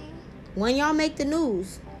abilities. When y'all make the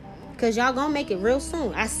news, because y'all going to make it real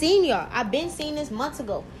soon. I seen y'all. I've been seeing this months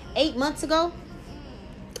ago. 8 months ago,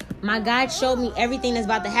 my guide showed me everything that's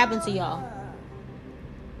about to happen to y'all.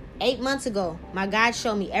 8 months ago, my guide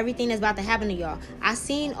showed me everything that's about to happen to y'all. I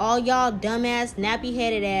seen all y'all dumbass,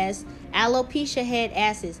 nappy-headed ass, alopecia head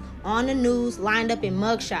asses on the news lined up in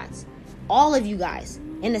mugshots. All of you guys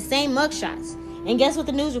in the same mugshots. And guess what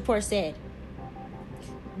the news report said?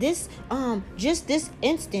 Just this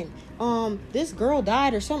instant, this girl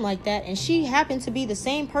died or something like that, and she happened to be the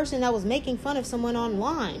same person that was making fun of someone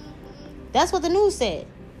online. That's what the news said.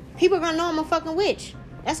 People are gonna know I'm a fucking witch.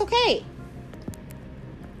 That's okay.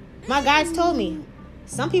 My guides told me,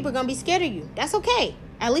 some people are going to be scared of you. That's okay.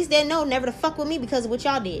 At least they know never to fuck with me because of what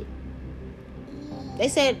y'all did. They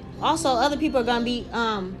said, also, other people are going to be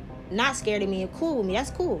not scared of me and cool with me.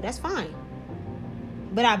 That's cool. That's fine.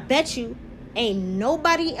 But I bet you ain't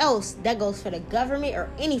nobody else that goes for the government or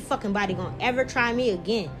any fucking body going to ever try me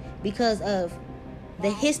again because of the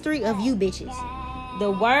history of you bitches.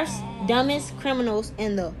 The worst, dumbest criminals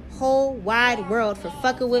in the whole wide world for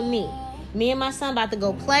fucking with me. Me and my son about to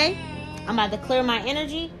go play. I'm about to clear my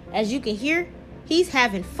energy. As you can hear, he's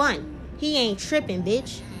having fun. He ain't tripping,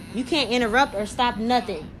 bitch. You can't interrupt or stop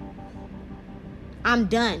nothing. I'm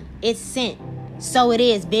done. It's sent. So it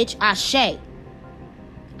is, bitch. Ashe.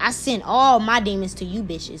 I send all my demons to you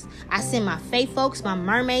bitches. I send my fae folks, my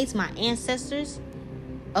mermaids, my ancestors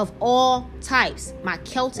of all types. My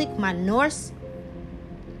Celtic, my Norse,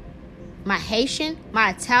 my Haitian, my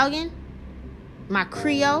Italian, my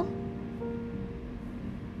Creole,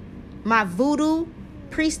 my voodoo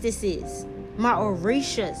priestesses, my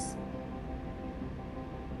Orishas.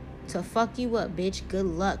 To fuck you up, bitch. Good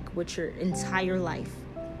luck with your entire life.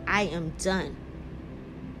 I am done.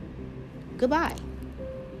 Goodbye.